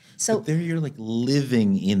 So but there you're like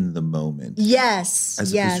living in the moment. Yes,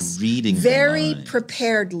 as yes. opposed to reading very the lines.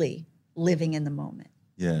 Preparedly living in the moment.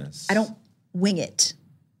 Yes. I don't wing it,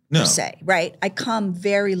 per se, right? I come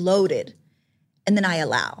very loaded, and then I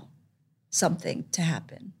allow something to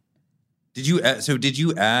happen. Did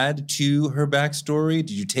you add to her backstory?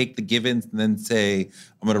 Did you take the givens and then say,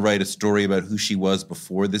 I'm going to write a story about who she was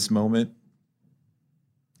before this moment?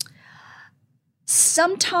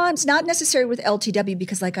 Sometimes, not necessarily with LTW,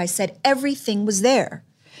 because like I said, everything was there.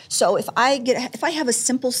 So if I have a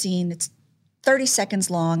simple scene, it's 30 seconds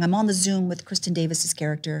long, I'm on the Zoom with Kristen Davis's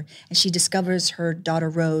character, and she discovers her daughter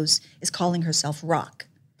Rose is calling herself Rock.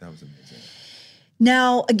 That was amazing.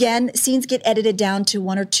 Now, again, scenes get edited down to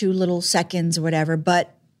 1 or 2 little seconds or whatever,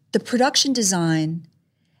 but the production design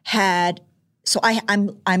had, so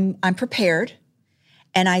I'm prepared,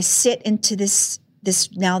 and I sit into this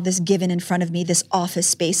given in front of me, this office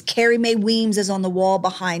space. Carrie Mae Weems is on the wall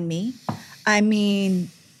behind me. I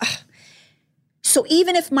mean, so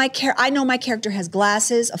even if I know my character has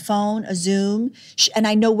glasses, a phone, a Zoom, and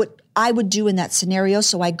I know what I would do in that scenario,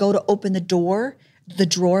 so I go to open the drawer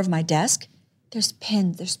of my desk. There's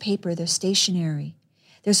pens, there's paper, there's stationery.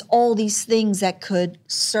 There's all these things that could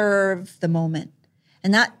serve the moment.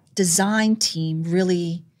 And that design team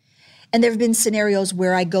really... And there have been scenarios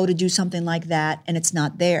where I go to do something like that and it's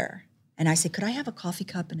not there. And I say, could I have a coffee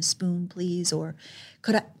cup and a spoon, please? Or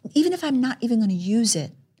could I, even if I'm not even going to use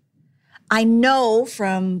it, I know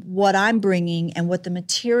from what I'm bringing and what the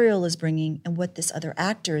material is bringing and what this other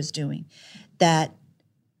actor is doing, that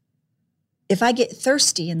if I get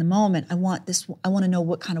thirsty in the moment, I want to know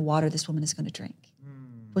what kind of water this woman is going to drink.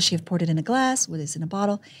 Will she have poured it in a glass? Will it in a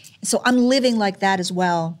bottle? And so I'm living like that as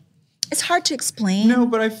well. It's hard to explain. No,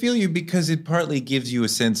 but I feel you because it partly gives you a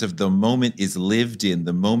sense of the moment is lived in.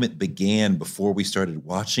 The moment began before we started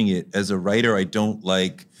watching it. As a writer, I don't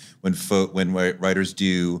like when writers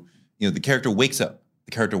do, the character wakes up,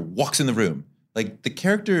 the character walks in the room. Like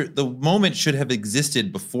the moment should have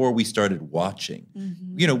existed before we started watching.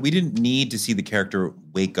 Mm-hmm. We didn't need to see the character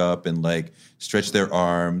wake up and like stretch their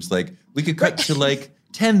arms. Like we could cut to like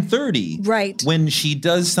 10:30, right, when she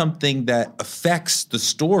does something that affects the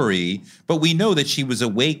story, but we know that she was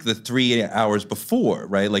awake the 3 hours before,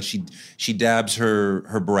 right? Like she dabs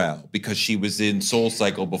her brow because she was in Soul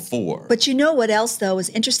Cycle before. But you know what else, though, is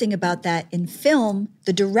interesting about that? In film,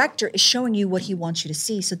 the director is showing you what he wants you to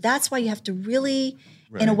see. So that's why you have to really,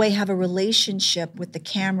 in a way, have a relationship with the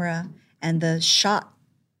camera and the shot.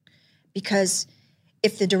 Because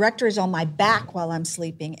if the director is on my back while I'm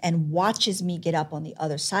sleeping and watches me get up on the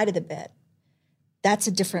other side of the bed, that's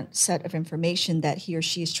a different set of information that he or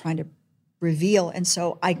she is trying to reveal. And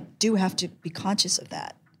so I do have to be conscious of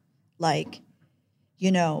that. Like, if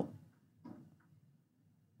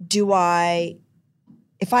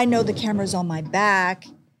I know the camera's on my back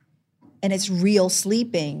and it's real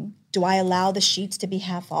sleeping, do I allow the sheets to be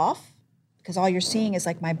half off? Because all you're seeing is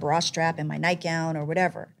like my bra strap and my nightgown or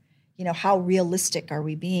whatever. How realistic are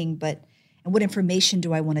we being? And what information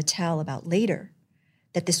do I want to tell about later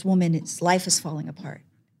that this woman's life is falling apart?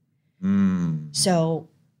 So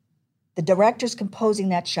the director's composing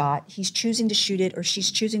that shot. He's choosing to shoot it, or she's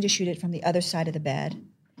choosing to shoot it from the other side of the bed.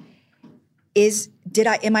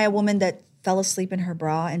 am I a woman that fell asleep in her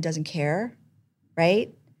bra and doesn't care,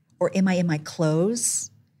 right? Or am I in my clothes?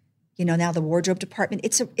 Now the wardrobe department,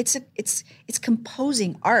 it's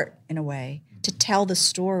composing art in a way to tell the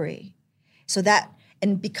story. So that,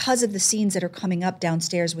 and because of the scenes that are coming up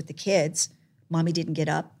downstairs with the kids, mommy didn't get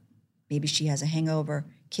up. Maybe she has a hangover.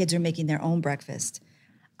 Kids are making their own breakfast.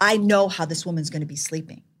 I know how this woman's going to be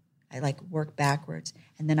sleeping. I work backwards.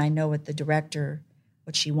 And then I know what the director,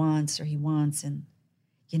 what she wants or he wants. And,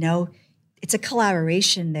 it's a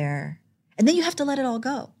collaboration there. And then you have to let it all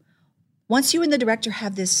go. Once you and the director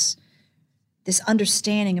have this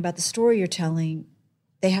understanding about the story you're telling,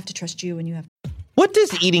 they have to trust you and you have to. What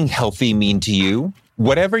does eating healthy mean to you?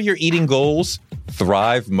 Whatever your eating goals,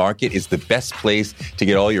 Thrive Market is the best place to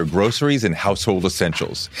get all your groceries and household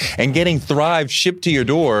essentials. And getting Thrive shipped to your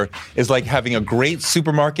door is like having a great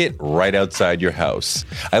supermarket right outside your house.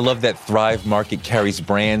 I love that Thrive Market carries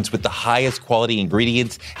brands with the highest quality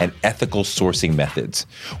ingredients and ethical sourcing methods.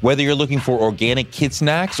 Whether you're looking for organic kid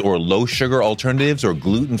snacks or low sugar alternatives or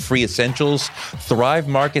gluten-free essentials, Thrive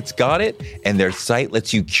Market's got it, and their site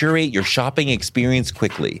lets you curate your shopping experience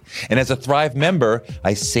quickly. And as a Thrive member,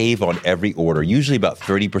 I save on every order, usually about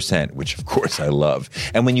 30%, which of course I love.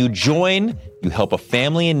 And when you join, you help a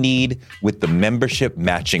family in need with the membership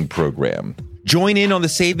matching program. Join in on the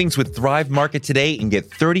savings with Thrive Market today and get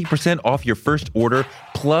 30% off your first order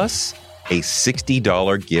plus a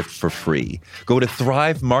 $60 gift for free. Go to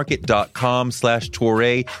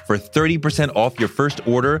thrivemarket.com/Touré for 30% off your first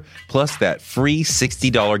order plus that free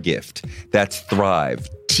 $60 gift. That's Thrive,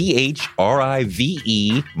 THRIVE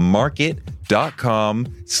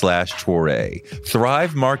market.com/Touré.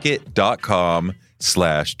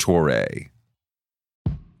 thrivemarket.com/Touré.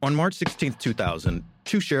 On March 16, 2000,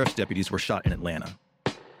 2 sheriff's deputies were shot in Atlanta.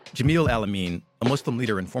 Jamil Al-Amin, a Muslim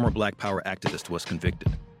leader and former Black Power activist, was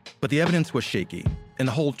convicted. But the evidence was shaky, and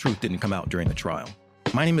the whole truth didn't come out during the trial.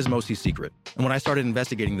 My name is Mosi Secret, and when I started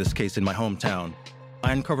investigating this case in my hometown,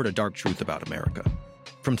 I uncovered a dark truth about America.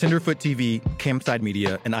 From Tenderfoot TV, Campside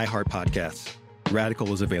Media, and iHeart Podcasts,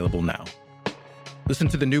 Radical is available now. Listen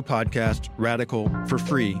to the new podcast, Radical, for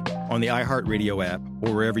free on the iHeartRadio app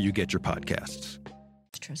or wherever you get your podcasts.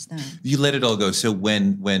 Trust them. You let it all go. So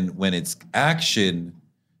when it's action,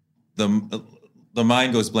 the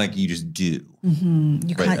mind goes blank. You just do. Mm-hmm.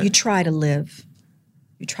 Right? You try to live.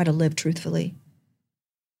 You try to live truthfully.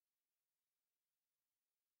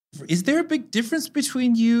 Is there a big difference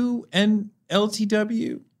between you and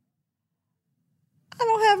LTW? I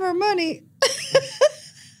don't have her money.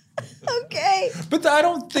 Okay. But I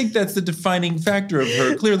don't think that's the defining factor of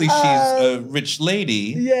her. Clearly, she's a rich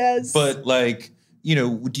lady. Yes. But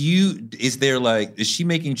is she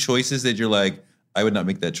making choices that you're like, I would not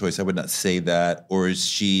make that choice, I would not say that? Or is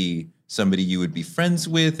she somebody you would be friends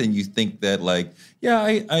with and you think that I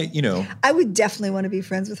would definitely want to be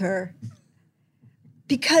friends with her.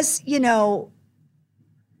 Because,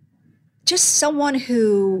 just someone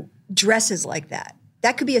who dresses like that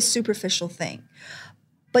could be a superficial thing.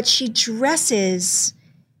 But she dresses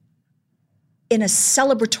in a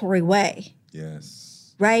celebratory way. Yes.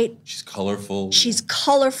 Right? She's colorful. She's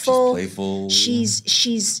colorful. She's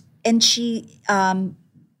playful.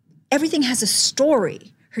 Everything has a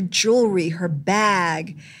story. Her jewelry, her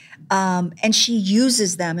bag, and she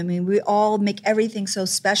uses them. I mean, we all make everything so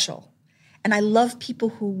special. And I love people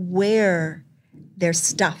who wear their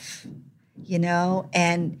stuff,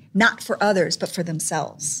 and not for others, but for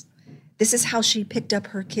themselves. This is how she picked up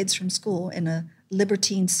her kids from school in a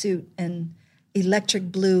Libertine suit and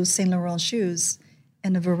electric blue Saint Laurent shoes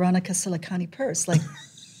and a Veronica Silicani purse.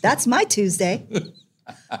 That's my Tuesday.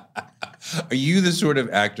 Are you the sort of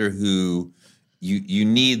actor who you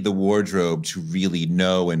need the wardrobe to really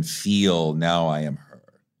know and feel, now I am her?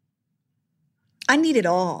 I need it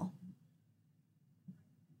all.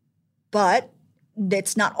 But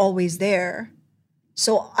it's not always there.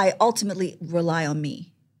 So I ultimately rely on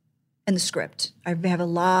me and the script. I have a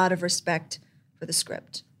lot of respect for the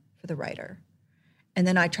script, for the writer. And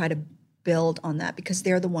then I try to build on that because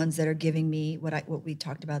they're the ones that are giving me what we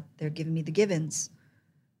talked about. They're giving me the givens,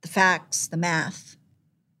 the facts, the math.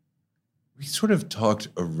 We sort of talked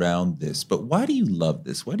around this, but why do you love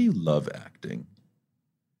this? Why do you love acting?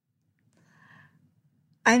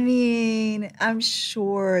 I mean, I'm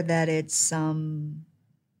sure that it's, I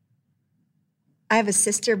have a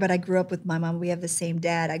sister, but I grew up with my mom. We have the same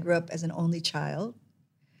dad. I grew up as an only child.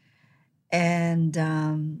 And,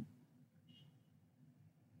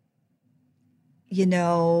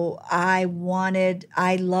 I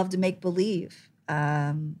loved to make believe.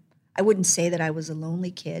 I wouldn't say that I was a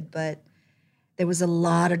lonely kid, but there was a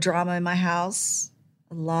lot of drama in my house,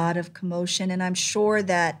 a lot of commotion. And I'm sure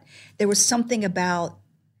that there was something about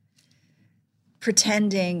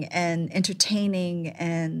pretending and entertaining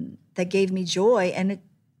and that gave me joy, and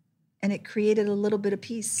it created a little bit of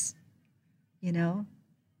peace, you know?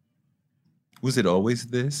 Was it always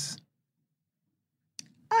this?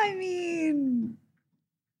 I mean,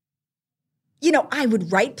 you know, I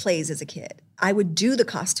would write plays as a kid. I would do the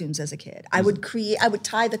costumes as a kid. I would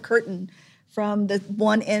tie the curtain from the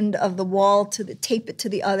one end of the wall tape it to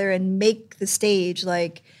the other and make the stage.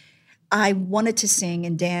 Like, I wanted to sing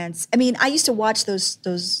and dance. I mean, I used to watch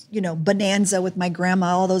those, you know, Bonanza with my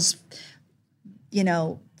grandma, all those, you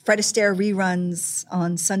know, Fred Astaire reruns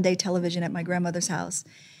on Sunday television at my grandmother's house.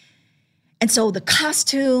 And so the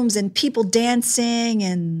costumes and people dancing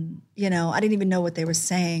and, you know, I didn't even know what they were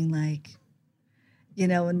saying, like, you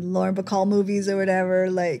know, in Lauren Bacall movies or whatever,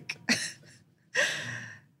 like.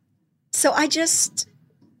 So I just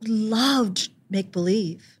loved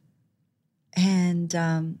make-believe. And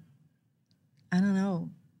I don't know.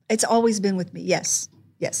 It's always been with me. Yes.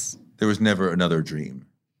 Yes. There was never another dream.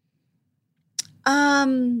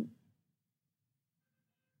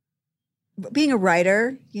 Being a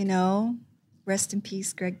writer, you know, rest in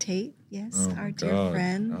peace, Greg Tate. Yes, our dear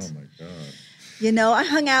friend. Oh my God. You know, I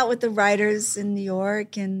hung out with the writers in New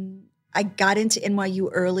York, and I got into NYU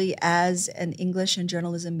early as an English and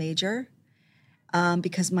journalism major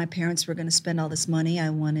because my parents were going to spend all this money. I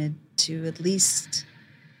wanted to at least,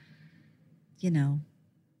 you know,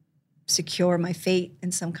 secure my fate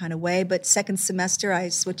in some kind of way. But second semester, I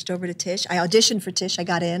switched over to Tisch. I auditioned for Tisch. I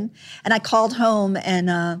got in, and I called home,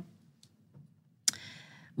 and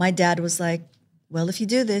my dad was like, well, if you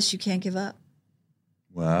do this, you can't give up.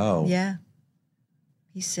 Wow. Yeah.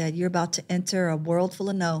 He said, you're about to enter a world full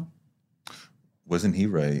of no. Wasn't he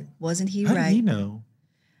right? Wasn't he How right? did he know?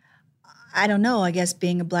 I don't know. I guess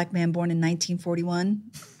being a black man born in 1941.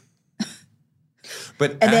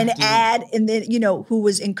 But and then you know, who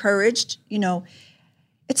was encouraged, you know,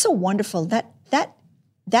 it's so wonderful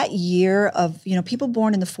that year of, you know, people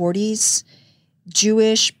born in the 40s,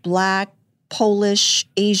 Jewish, black, Polish,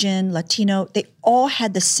 Asian, Latino, they all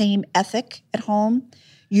had the same ethic at home.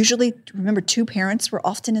 Usually, remember, two parents were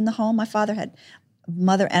often in the home. My father had a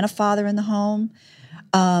mother and a father in the home.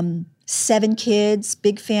 7 kids,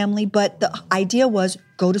 big family. But the idea was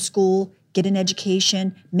go to school, get an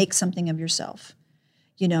education, make something of yourself.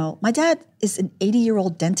 You know, my dad is an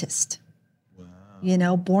 80-year-old dentist, you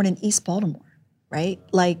know, born in East Baltimore, right?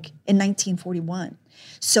 Like in 1941.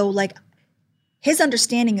 So like his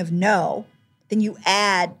understanding of no, then you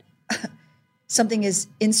add something as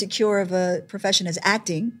insecure of a profession as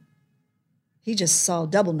acting, he just saw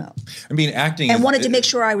double no. I mean, acting and wanted to make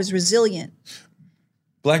sure I was resilient.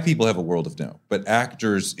 Black people have a world of no, but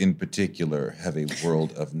actors in particular have a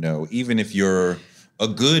world of no. Even if you're a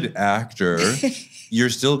good actor, you're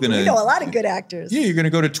still going to... We know a lot of good actors. Yeah, you're going to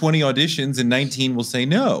go to 20 auditions and 19 will say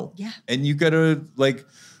no. Yeah. And you got to like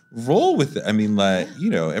roll with it. I mean, like, you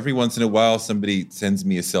know, every once in a while somebody sends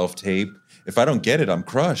me a self-tape. If I don't get it, I'm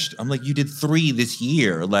crushed. I'm like, you did 3 this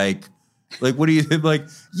year. Like, what do you like?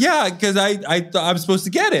 Yeah, because I thought I'm supposed to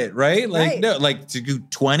get it, right? Like, right. No, like to do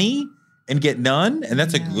 20 and get none, and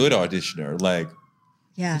that's a good auditioner. Like,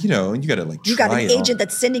 yeah, you know, and you got to like. You got an agent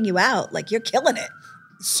that's sending you out. Like, you're killing it.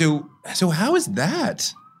 So how is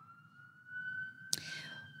that?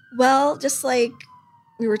 Well, just like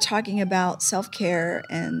we were talking about self-care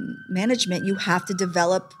and management, you have to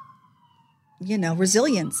develop, you know,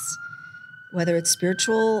 resilience. Whether it's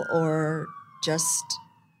spiritual or just,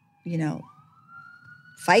 you know,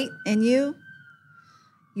 fight in you,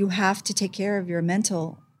 you have to take care of your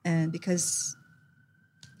mental, and because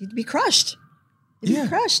you'd be crushed. You'd be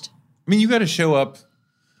crushed. I mean, you got to show up.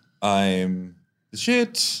 I'm the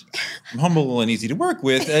shit. I'm humble and easy to work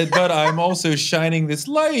with, but I'm also shining this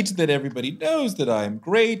light that everybody knows that I'm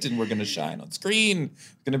great, and we're going to shine on screen.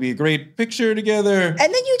 It's going to be a great picture together. And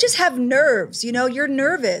then you just have nerves. You know, you're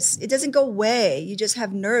nervous. It doesn't go away. You just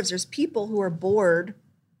have nerves. There's people who are bored.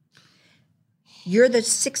 You're the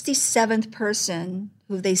 67th person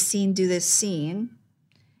who they've seen do this scene,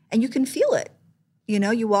 and you can feel it. You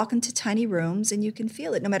know, you walk into tiny rooms and you can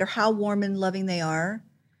feel it. No matter how warm and loving they are,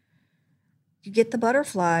 you get the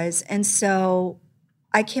butterflies. And so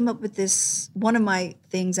I came up with this, one of my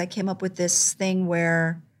things, I came up with this thing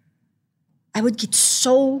where I would get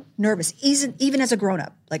so nervous, even as a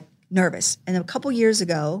grown-up, like nervous. And a couple years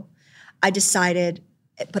ago, I decided,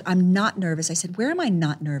 but I'm not nervous. I said, where am I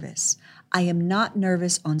not nervous? I am not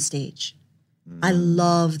nervous on stage. I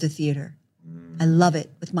love the theater. I love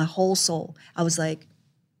it with my whole soul. I was like,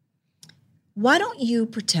 why don't you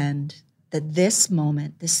pretend that this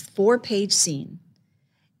moment, this 4-page scene,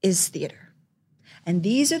 is theater. And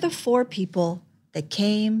these are the 4 people that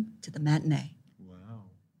came to the matinee. Wow.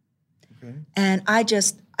 Okay. And I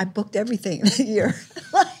booked everything that year.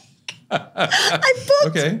 I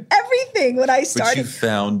booked everything when I started. But you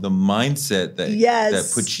found the mindset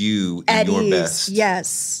that puts you in your best.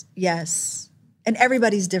 Yes, yes. And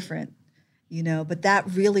everybody's different, but that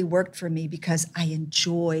really worked for me because I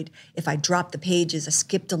enjoyed, if I dropped the pages, I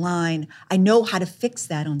skipped a line, I know how to fix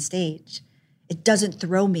that on stage. It doesn't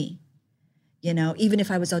throw me. Even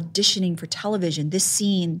if I was auditioning for television, this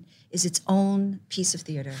scene is its own piece of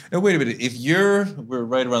theater. Now, wait a minute. We're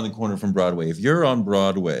right around the corner from Broadway. If you're on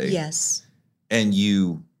Broadway, yes, and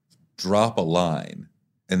you drop a line,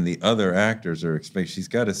 and the other actors are expecting, she's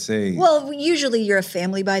got to say. Well, usually you're a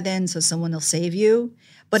family by then, so someone will save you.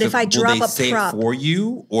 But if I drop a prop, say it for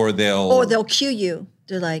you, or they'll cue you.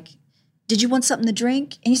 They're like, "Did you want something to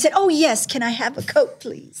drink?" And you said, "Oh yes, can I have a Coke,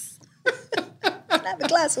 please? Can I have a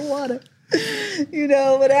glass of water?"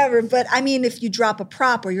 Whatever. But I mean, if you drop a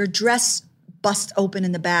prop or your dress busts open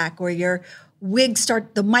in the back or your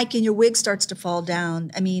the mic in your wig starts to fall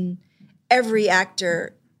down. I mean, every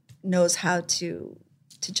actor knows how to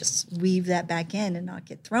just weave that back in and not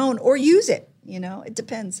get thrown or use it. It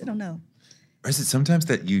depends. I don't know. Or is it sometimes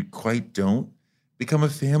that you quite don't become a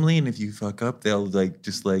family, and if you fuck up, they'll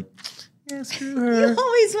yeah, screw her. You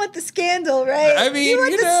always want the scandal, right? I mean, you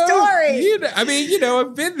want the story.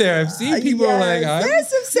 I've been there. I've seen people there's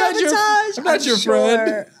some sabotage. I'm not your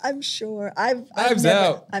friend. I'm sure.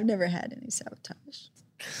 I've never had any sabotage.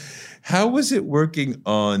 How was it working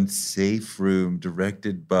on Safe Room,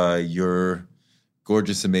 directed by your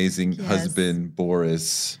gorgeous, amazing husband,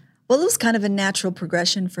 Boris? Well, it was kind of a natural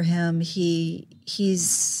progression for him.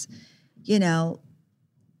 He's,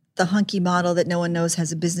 the hunky model that no one knows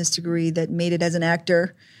has a business degree that made it as an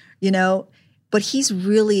actor, but he's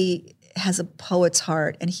really has a poet's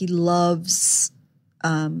heart and he loves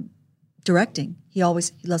directing. He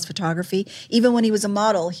loves photography. Even when he was a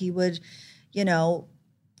model, he would,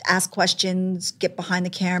 ask questions, get behind the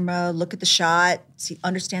camera, look at the shot,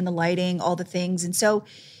 understand the lighting, all the things. And so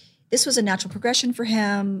this was a natural progression for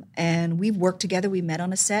him. And we worked together. We met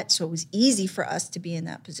on a set. So it was easy for us to be in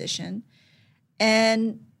that position.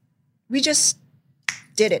 And we just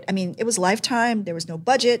did it. I mean, it was Lifetime. There was no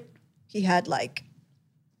budget. He had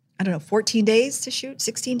 14 days to shoot,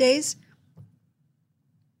 16 days.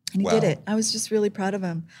 And he did it. I was just really proud of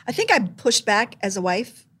him. I think I pushed back as a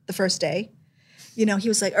wife the first day. He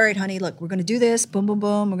was like, all right, honey, look, we're going to do this. Boom, boom,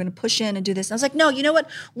 boom. We're going to push in and do this. And I was like, no, you know what?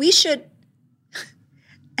 We should.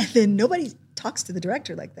 And then nobody talks to the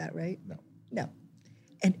director like that, right? No.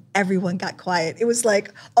 And everyone got quiet. It was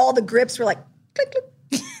like all the grips were like, click,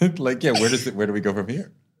 click. Where do we go from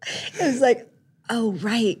here? It was like, oh,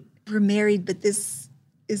 right. We're married, but this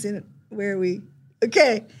isn't where we,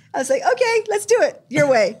 okay. I was like, okay, let's do it your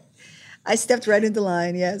way. I stepped right into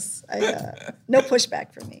line. Yes. No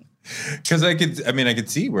pushback for me. Because I could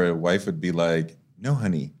see where a wife would be like, no,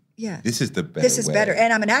 honey. Yeah. This is the better This is way. better.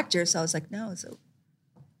 And I'm an actor. So I was like, no. So,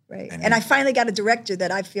 right. And I finally got a director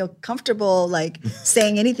that I feel comfortable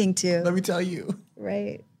saying anything to. Let me tell you.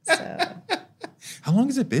 Right. So. How long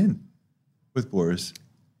has it been with Boris?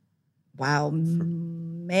 Wow.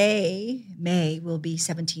 May will be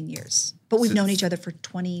 17 years. But we've known each other for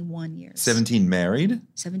 21 years. 17 married?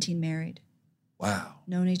 17 married. Wow.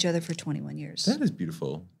 Known each other for 21 years. That is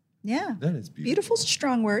beautiful. Yeah. That is beautiful. Beautiful's a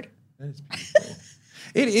strong word. That is beautiful.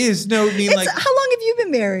 It is. No, I mean, how long have you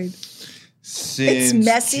been married? Since it's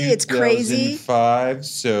messy. It's crazy. 2005.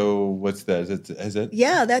 So what's that? Is that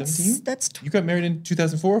yeah, 17? that's. You got married in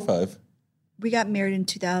 2004 or 5? We got married in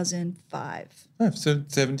 2005. So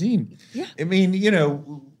 17. Yeah. I mean,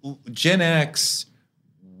 Gen X,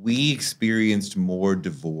 we experienced more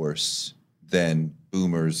divorce than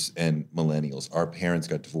boomers and millennials. Our parents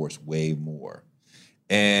got divorced way more.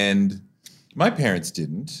 And my parents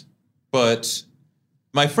didn't, but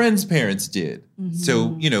my friends' parents did. Mm-hmm.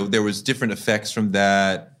 So, there was different effects from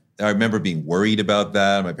that. I remember being worried about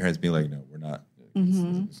that. My parents being like, no, we're not.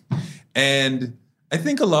 Mm-hmm. And I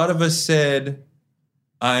think a lot of us said,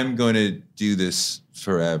 I'm going to do this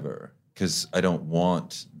forever because I don't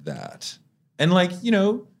want that. And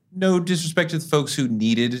no disrespect to the folks who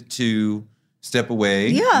needed to step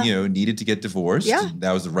away, needed to get divorced. Yeah.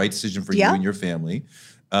 That was the right decision for you and your family.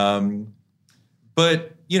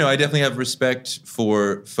 But, I definitely have respect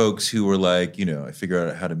for folks who were like, I figure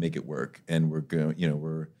out how to make it work. And we're going,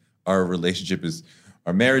 our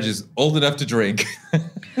marriage is old enough to drink.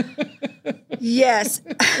 Yes.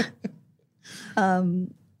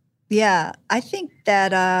 Yeah, I think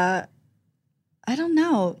that I don't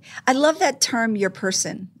know. I love that term, your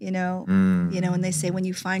person, you know, when they say when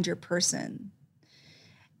you find your person.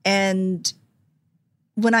 And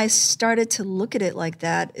when I started to look at it like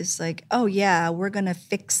that, it's like, oh yeah, we're going to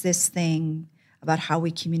fix this thing about how we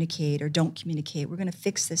communicate or don't communicate. We're going to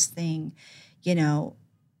fix this thing, you know.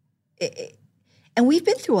 And we've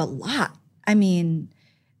been through a lot. I mean,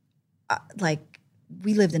 like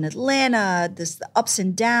we lived in Atlanta, the ups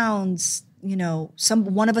and downs, you know,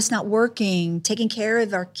 one of us not working, taking care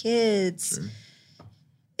of our kids. Sure.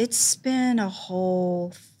 It's been a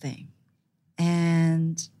whole thing.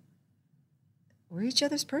 And we're each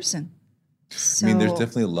other's person. So, I mean, there's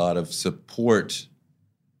definitely a lot of support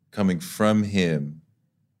coming from him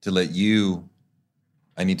to let you,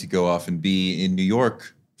 I need to go off and be in New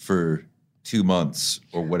York for 2 months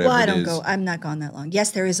or whatever well, I it don't is. go. I'm not gone that long.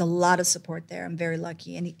 Yes, there is a lot of support there. I'm very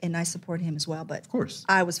lucky, and I support him as well. But Of course.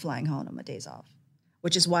 I was flying home on my days off,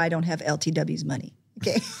 which is why I don't have LTW's money.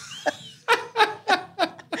 Okay.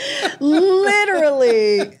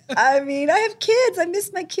 Literally. I mean, I have kids. I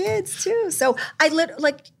miss my kids too. So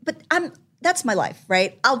that's my life,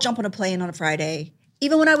 right? I'll jump on a plane on a Friday.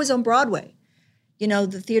 Even when I was on Broadway, you know,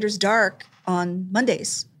 the theater's dark on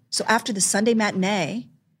Mondays. So after the Sunday matinee,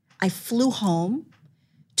 I flew home,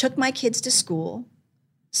 took my kids to school,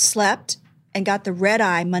 slept, and got the red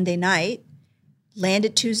eye Monday night,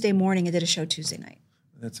 landed Tuesday morning and did a show Tuesday night.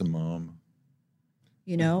 That's a mom.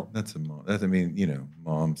 You know? That's a mom. I mean, you know,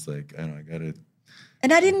 mom's like, I don't know, I got to.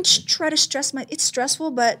 And I didn't try to stress it's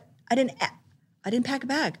stressful, but I didn't pack a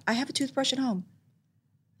bag. I have a toothbrush at home.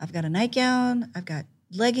 I've got a nightgown. I've got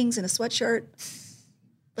leggings and a sweatshirt.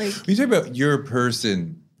 Like, When you talk about your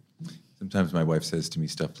person, sometimes my wife says to me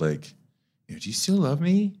stuff like, you know, do you still love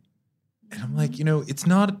me? And I'm like, you know, it's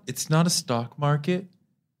not a stock market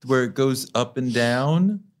where it goes up and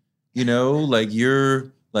down, you know, like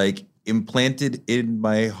you're like implanted in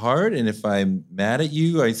my heart. And if I'm mad at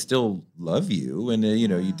you, I still love you. And, you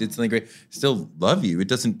know, you did something great, still love you. It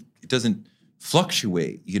doesn't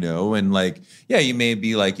fluctuate, you know, and like, yeah, you may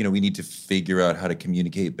be like, you know, we need to figure out how to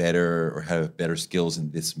communicate better or have better skills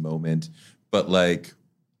in this moment. But like,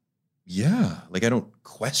 yeah, like I don't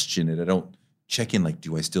question it. I don't check in like,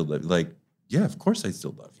 do I still love you? Like, yeah, of course I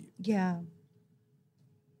still love you. yeah.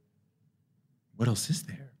 What else is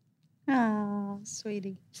there? Oh,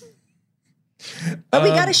 sweetie. But we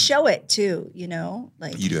got to show it too, you know?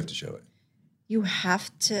 Like, You do have to show it. you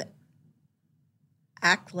have to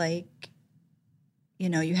act like, you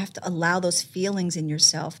know, you have to allow those feelings in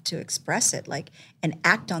yourself to express it, like, and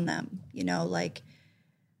act on them, you know, like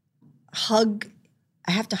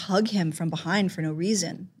I have to hug him from behind for no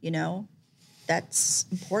reason, you know, that's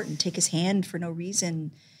important. Take his hand for no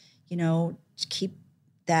reason, you know, keep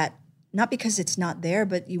that, not because it's not there,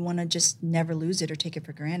 but you want to just never lose it or take it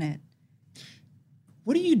for granted.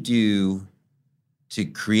 What do you do to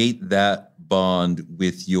create that bond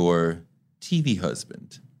with your TV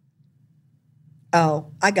husband? Oh,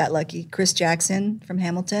 I got lucky. Chris Jackson from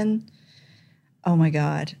Hamilton. Oh my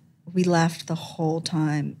God. We laughed the whole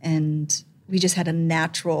time and we just had a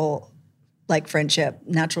natural like friendship,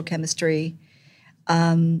 natural chemistry.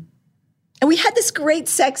 And we had this great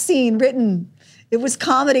sex scene written. It was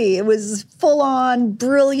comedy. It was full on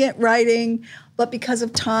brilliant writing, but because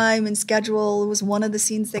of time and schedule, it was one of the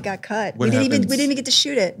scenes that got cut. We didn't even get to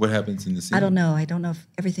shoot it. What happens in the scene? I don't know. I don't know if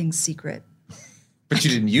everything's secret. But you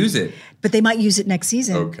didn't use it. But they might use it next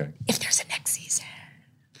season. Okay. If there's a next season.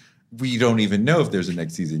 We don't even know if there's a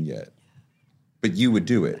next season yet. But you would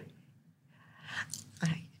do it.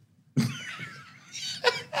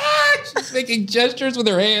 She's making gestures with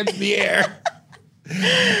her hands in the air.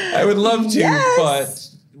 I would love to, Yes.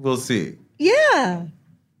 but we'll see. Yeah.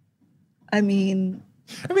 I mean,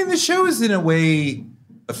 the show is in a way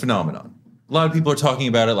a phenomenon. A lot of people are talking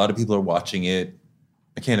about it. A lot of people are watching it.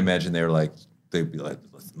 I can't imagine they'd be like,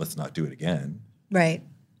 let's not do it again. right.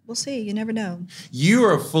 We'll see. You never know. You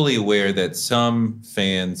are fully aware that some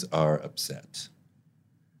fans are upset.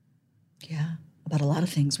 Yeah. About a lot of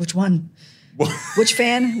things. Which one? Which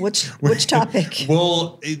fan? Which topic?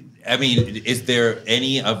 Well, is there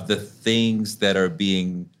any of the things that are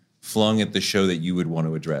being flung at the show that you would want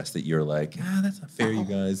to address that you're like, that's not fair, you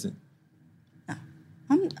guys?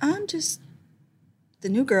 I'm just the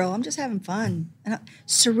new girl. I'm just having fun. And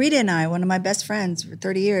Sarita and I, one of my best friends for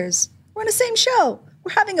 30 years, we're on the same show.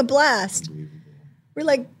 We're having a blast. We're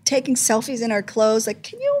like taking selfies in our clothes. Like,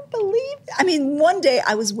 can you believe? One day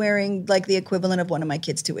I was wearing like the equivalent of one of my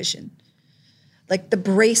kids' tuition. Like the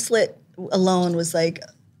bracelet alone was like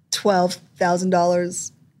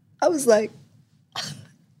 $12,000. I was like,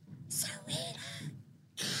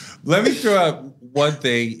 Let me throw out one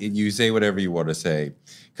thing, and you say whatever you want to say,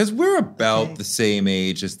 because we're about the same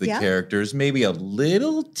age as the characters, maybe a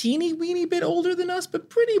little teeny weeny bit older than us, but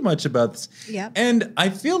pretty much about this. Yeah. And I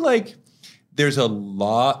feel like there's a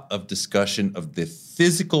lot of discussion of the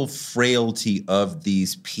physical frailty of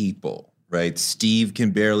these people, right? Steve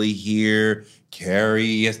can barely hear.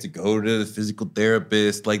 Carrie has to go to the physical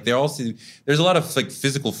therapist. Like there's a lot of like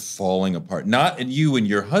physical falling apart. Not in you and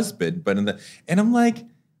your husband, but and I'm like,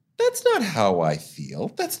 that's not how I feel.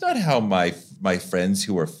 That's not how my friends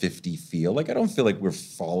who are 50 feel. Like I don't feel like we're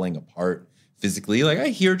falling apart physically. Like I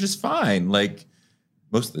hear just fine. Like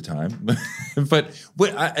most of the time, but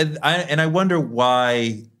I wonder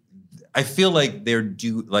why. I feel like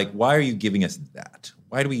why are you giving us that?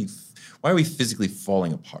 Why are we physically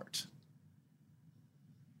falling apart?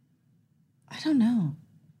 I don't know.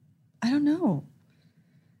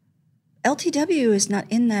 LTW is not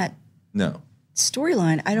in that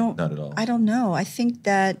storyline. Not at all. I don't know. I think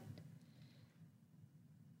that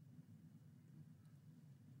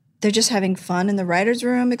they're just having fun in the writer's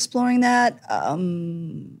room exploring that. I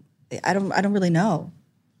don't really know.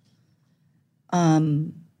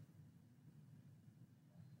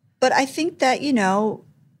 But I think that,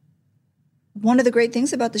 one of the great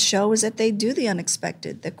things about the show is that they do the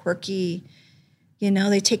unexpected, the quirky,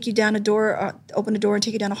 they take you down a door, open a door and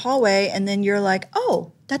take you down a hallway, and then you're like,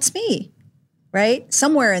 oh, that's me, right?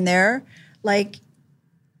 Somewhere in there, like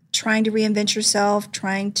trying to reinvent yourself,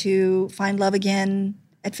 trying to find love again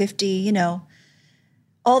at 50,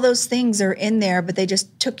 all those things are in there, but they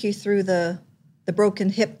just took you through the broken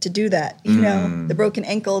hip to do that, the broken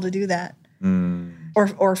ankle to do that.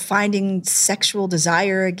 Or finding sexual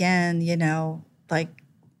desire again, like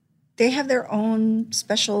they have their own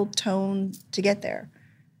special tone to get there.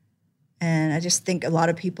 And I just think a lot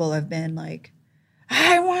of people have been like,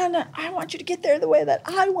 I want you to get there the way that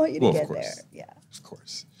I want you to get there. Yeah. Of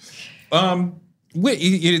course.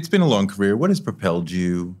 It's been a long career. What has propelled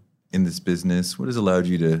you in this business? What has allowed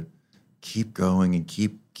you to keep going and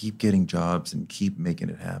keep getting jobs and keep making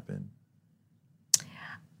it happen?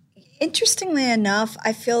 Interestingly enough,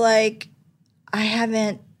 I feel like I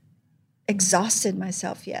haven't exhausted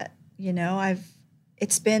myself yet.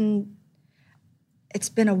 It's been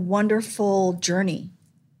a wonderful journey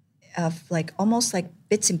of like almost like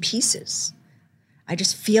bits and pieces. I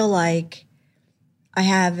just feel like I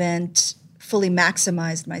haven't fully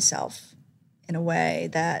maximized myself in a way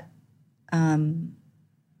that I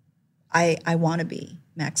want to be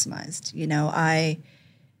maximized.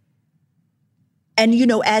 And,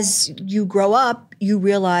 as you grow up, you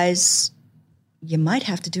realize you might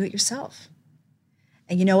have to do it yourself.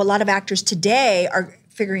 And, a lot of actors today are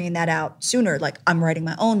figuring that out sooner. Like, I'm writing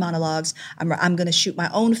my own monologues. I'm going to shoot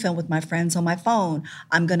my own film with my friends on my phone.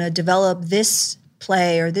 I'm going to develop this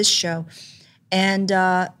play or this show. And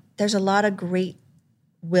there's a lot of great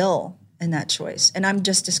will in that choice. And I'm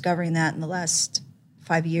just discovering that in the last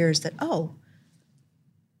 5 years that,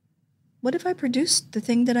 what if I produced the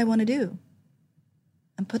thing that I want to do?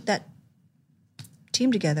 And put that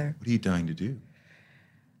team together. What are you dying to do?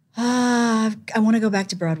 I want to go back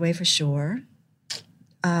to Broadway for sure.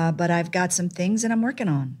 But I've got some things that I'm working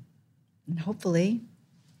on. And hopefully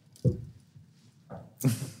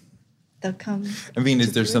they'll come. I mean,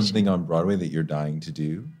 is there something on Broadway that you're dying to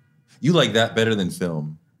do? You like that better than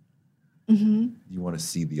film. Mm-hmm. You want to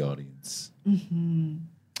see the audience. Mm-hmm.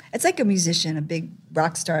 It's like a musician, a big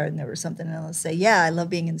rock star, and there was something, and I'll say, yeah, I love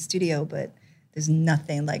being in the studio, but there's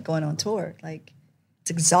nothing like going on tour. Like, it's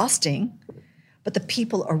exhausting, but the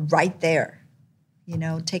people are right there,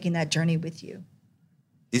 taking that journey with you.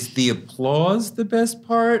 Is the applause the best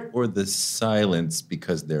part or the silence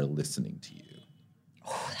because they're listening to you?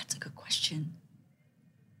 Oh, that's a good question.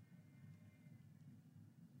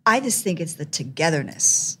 I just think it's the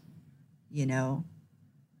togetherness,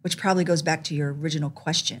 which probably goes back to your original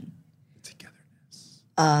question. Togetherness.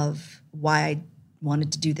 Of why I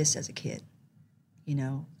wanted to do this as a kid.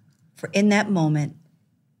 For in that moment,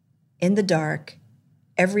 in the dark,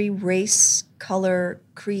 every race, color,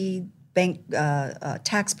 creed, bank,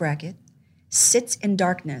 tax bracket sits in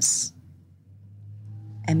darkness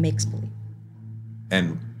and makes believe.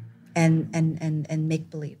 And make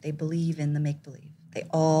believe. They believe in the make believe. They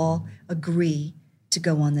all agree to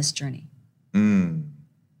go on this journey.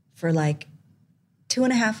 For like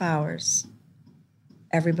 2.5 hours,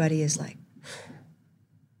 everybody is like,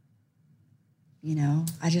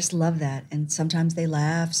 I just love that. And sometimes they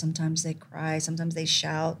laugh, sometimes they cry, sometimes they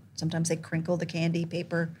shout, sometimes they crinkle the candy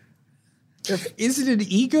paper. Is it an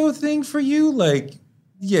ego thing for you? Like,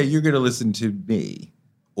 yeah, you're going to listen to me.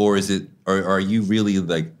 Or are you really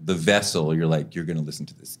like the vessel? You're like, you're going to listen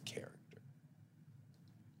to this character.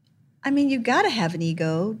 I mean, you got to have an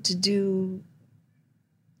ego to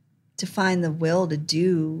find the will to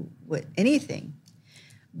do anything.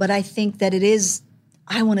 But I think that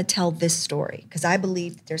I want to tell this story because I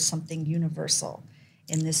believe that there's something universal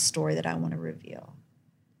in this story that I want to reveal.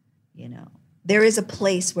 You know, there is a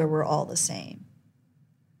place where we're all the same,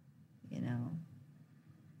 you know,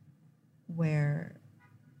 where,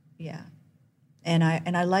 yeah. And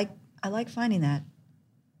I like finding that.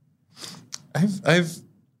 I've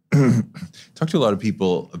talked to a lot of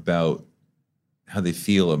people about how they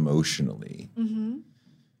feel emotionally. Mm-hmm.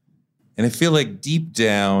 And I feel like deep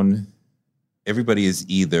down, everybody is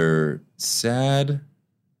either sad,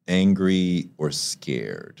 angry, or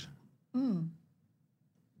scared. Mm.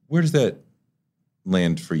 Where does that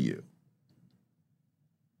land for you?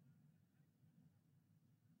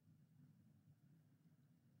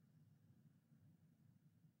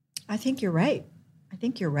 I think you're right.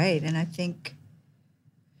 And I think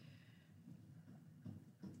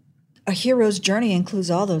a hero's journey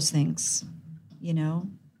includes all those things, you know,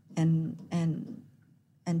 and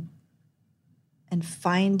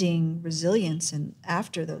finding resilience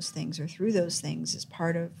after those things or through those things is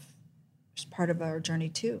part of our journey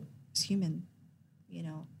too. As human, you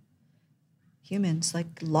know, humans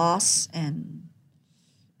like loss and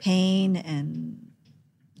pain and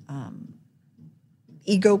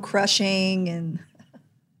ego crushing, and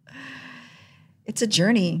it's a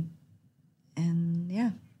journey. And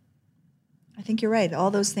yeah, I think you're right.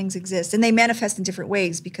 All those things exist, and they manifest in different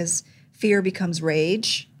ways because fear becomes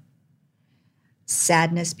rage.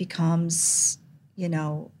 Sadness becomes, you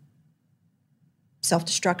know,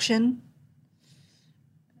 self-destruction.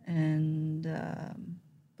 And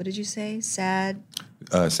what did you say? Sad?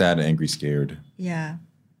 Sad, angry, scared. Yeah.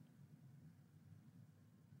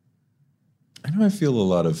 I know I feel a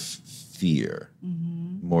lot of fear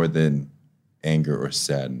more than anger or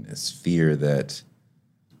sadness. Fear that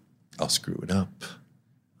I'll screw it up.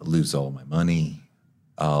 I'll lose all my money.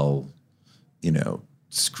 I'll, you know,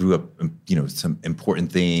 screw up, you know, some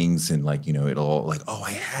important things, and like, you know, it'll all like, oh,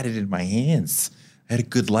 I had it in my hands. I had a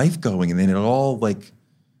good life going, and then it all like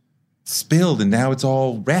spilled, and now it's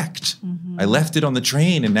all wrecked. Mm-hmm. I left it on the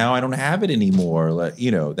train, and now I don't have it anymore. Like,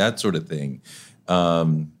 you know, that sort of thing.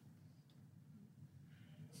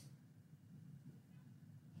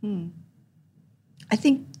 I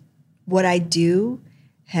think what I do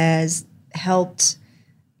has helped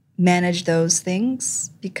manage those things,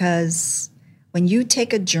 because when you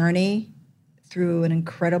take a journey through an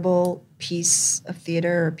incredible piece of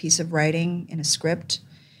theater or piece of writing in a script,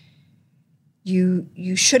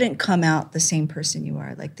 you shouldn't come out the same person you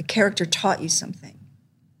are. Like, the character taught you something.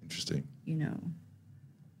 Interesting. You know,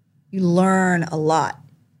 you learn a lot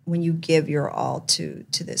when you give your all to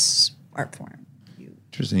this art form.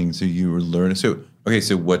 Interesting. So you were learning. So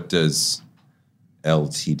what does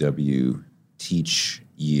LTW teach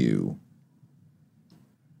you?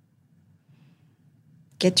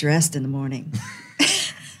 Get dressed in the morning.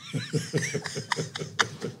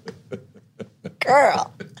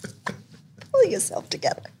 Girl, pull yourself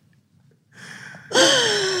together.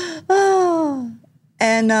 Oh.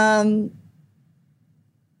 And,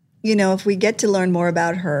 you know, if we get to learn more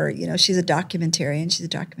about her, you know, she's a documentarian, she's a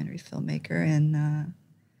documentary filmmaker, and I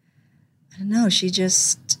don't know, she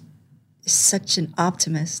just is such an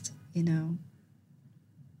optimist, you know.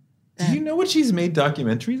 Do you know what she's made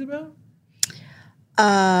documentaries about?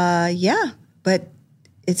 Yeah, but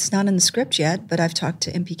it's not in the script yet, but I've talked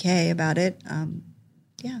to MPK about it.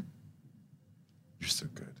 Yeah. You're so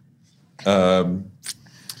good.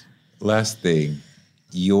 Last thing,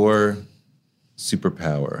 your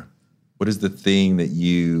superpower. What is the thing that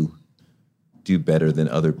you do better than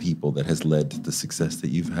other people that has led to the success that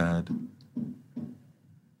you've had?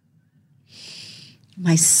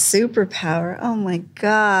 My superpower? Oh, my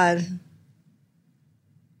God.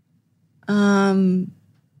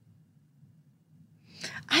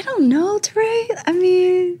 I don't know, Trey. I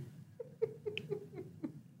mean,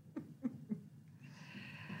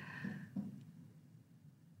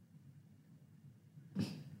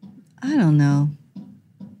 I don't know.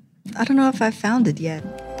 I don't know if I found it yet.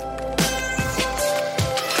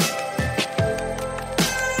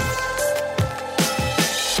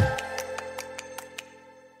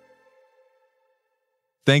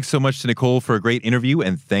 Thanks so much to Nicole for a great interview,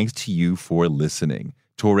 and thanks to you for listening.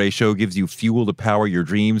 Touré Show gives you fuel to power your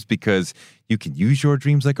dreams, because you can use your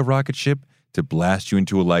dreams like a rocket ship to blast you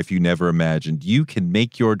into a life you never imagined. You can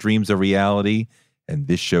make your dreams a reality, and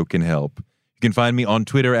this show can help. You can find me on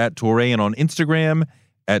Twitter @Touré and on Instagram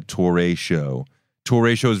 @Touré Show.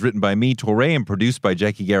 Touré Show is written by me, Touré, and produced by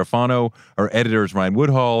Jackie Garofano. Our editor is Ryan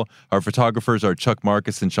Woodhall. Our photographers are Chuck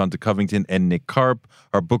Marcus and Shanta Covington and Nick Karp.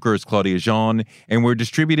 Our booker is Claudia Jean. And we're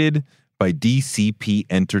distributed by DCP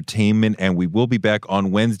Entertainment. And we will be back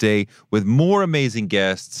on Wednesday with more amazing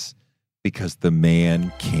guests because the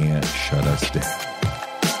man can't shut us down.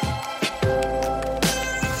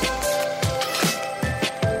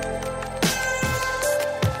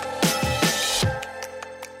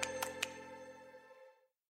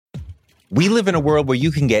 We live in a world where you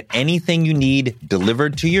can get anything you need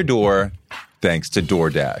delivered to your door thanks to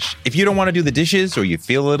DoorDash. If you don't want to do the dishes or you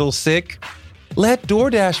feel a little sick, let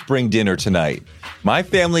DoorDash bring dinner tonight. My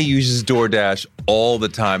family uses DoorDash all the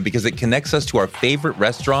time because it connects us to our favorite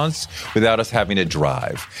restaurants without us having to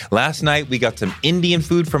drive. Last night, we got some Indian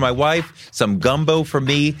food for my wife, some gumbo for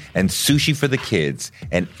me, and sushi for the kids.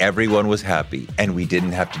 And everyone was happy, and we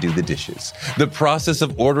didn't have to do the dishes. The process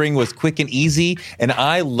of ordering was quick and easy, and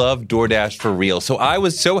I love DoorDash for real. So I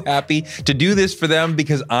was so happy to do this for them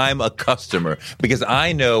because I'm a customer, because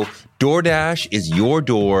I know DoorDash is your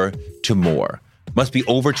door to more. Must be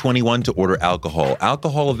over 21 to order alcohol.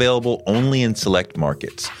 Alcohol available only in select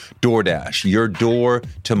markets. DoorDash, your door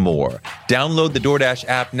to more. Download the DoorDash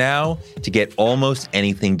app now to get almost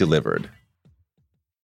anything delivered.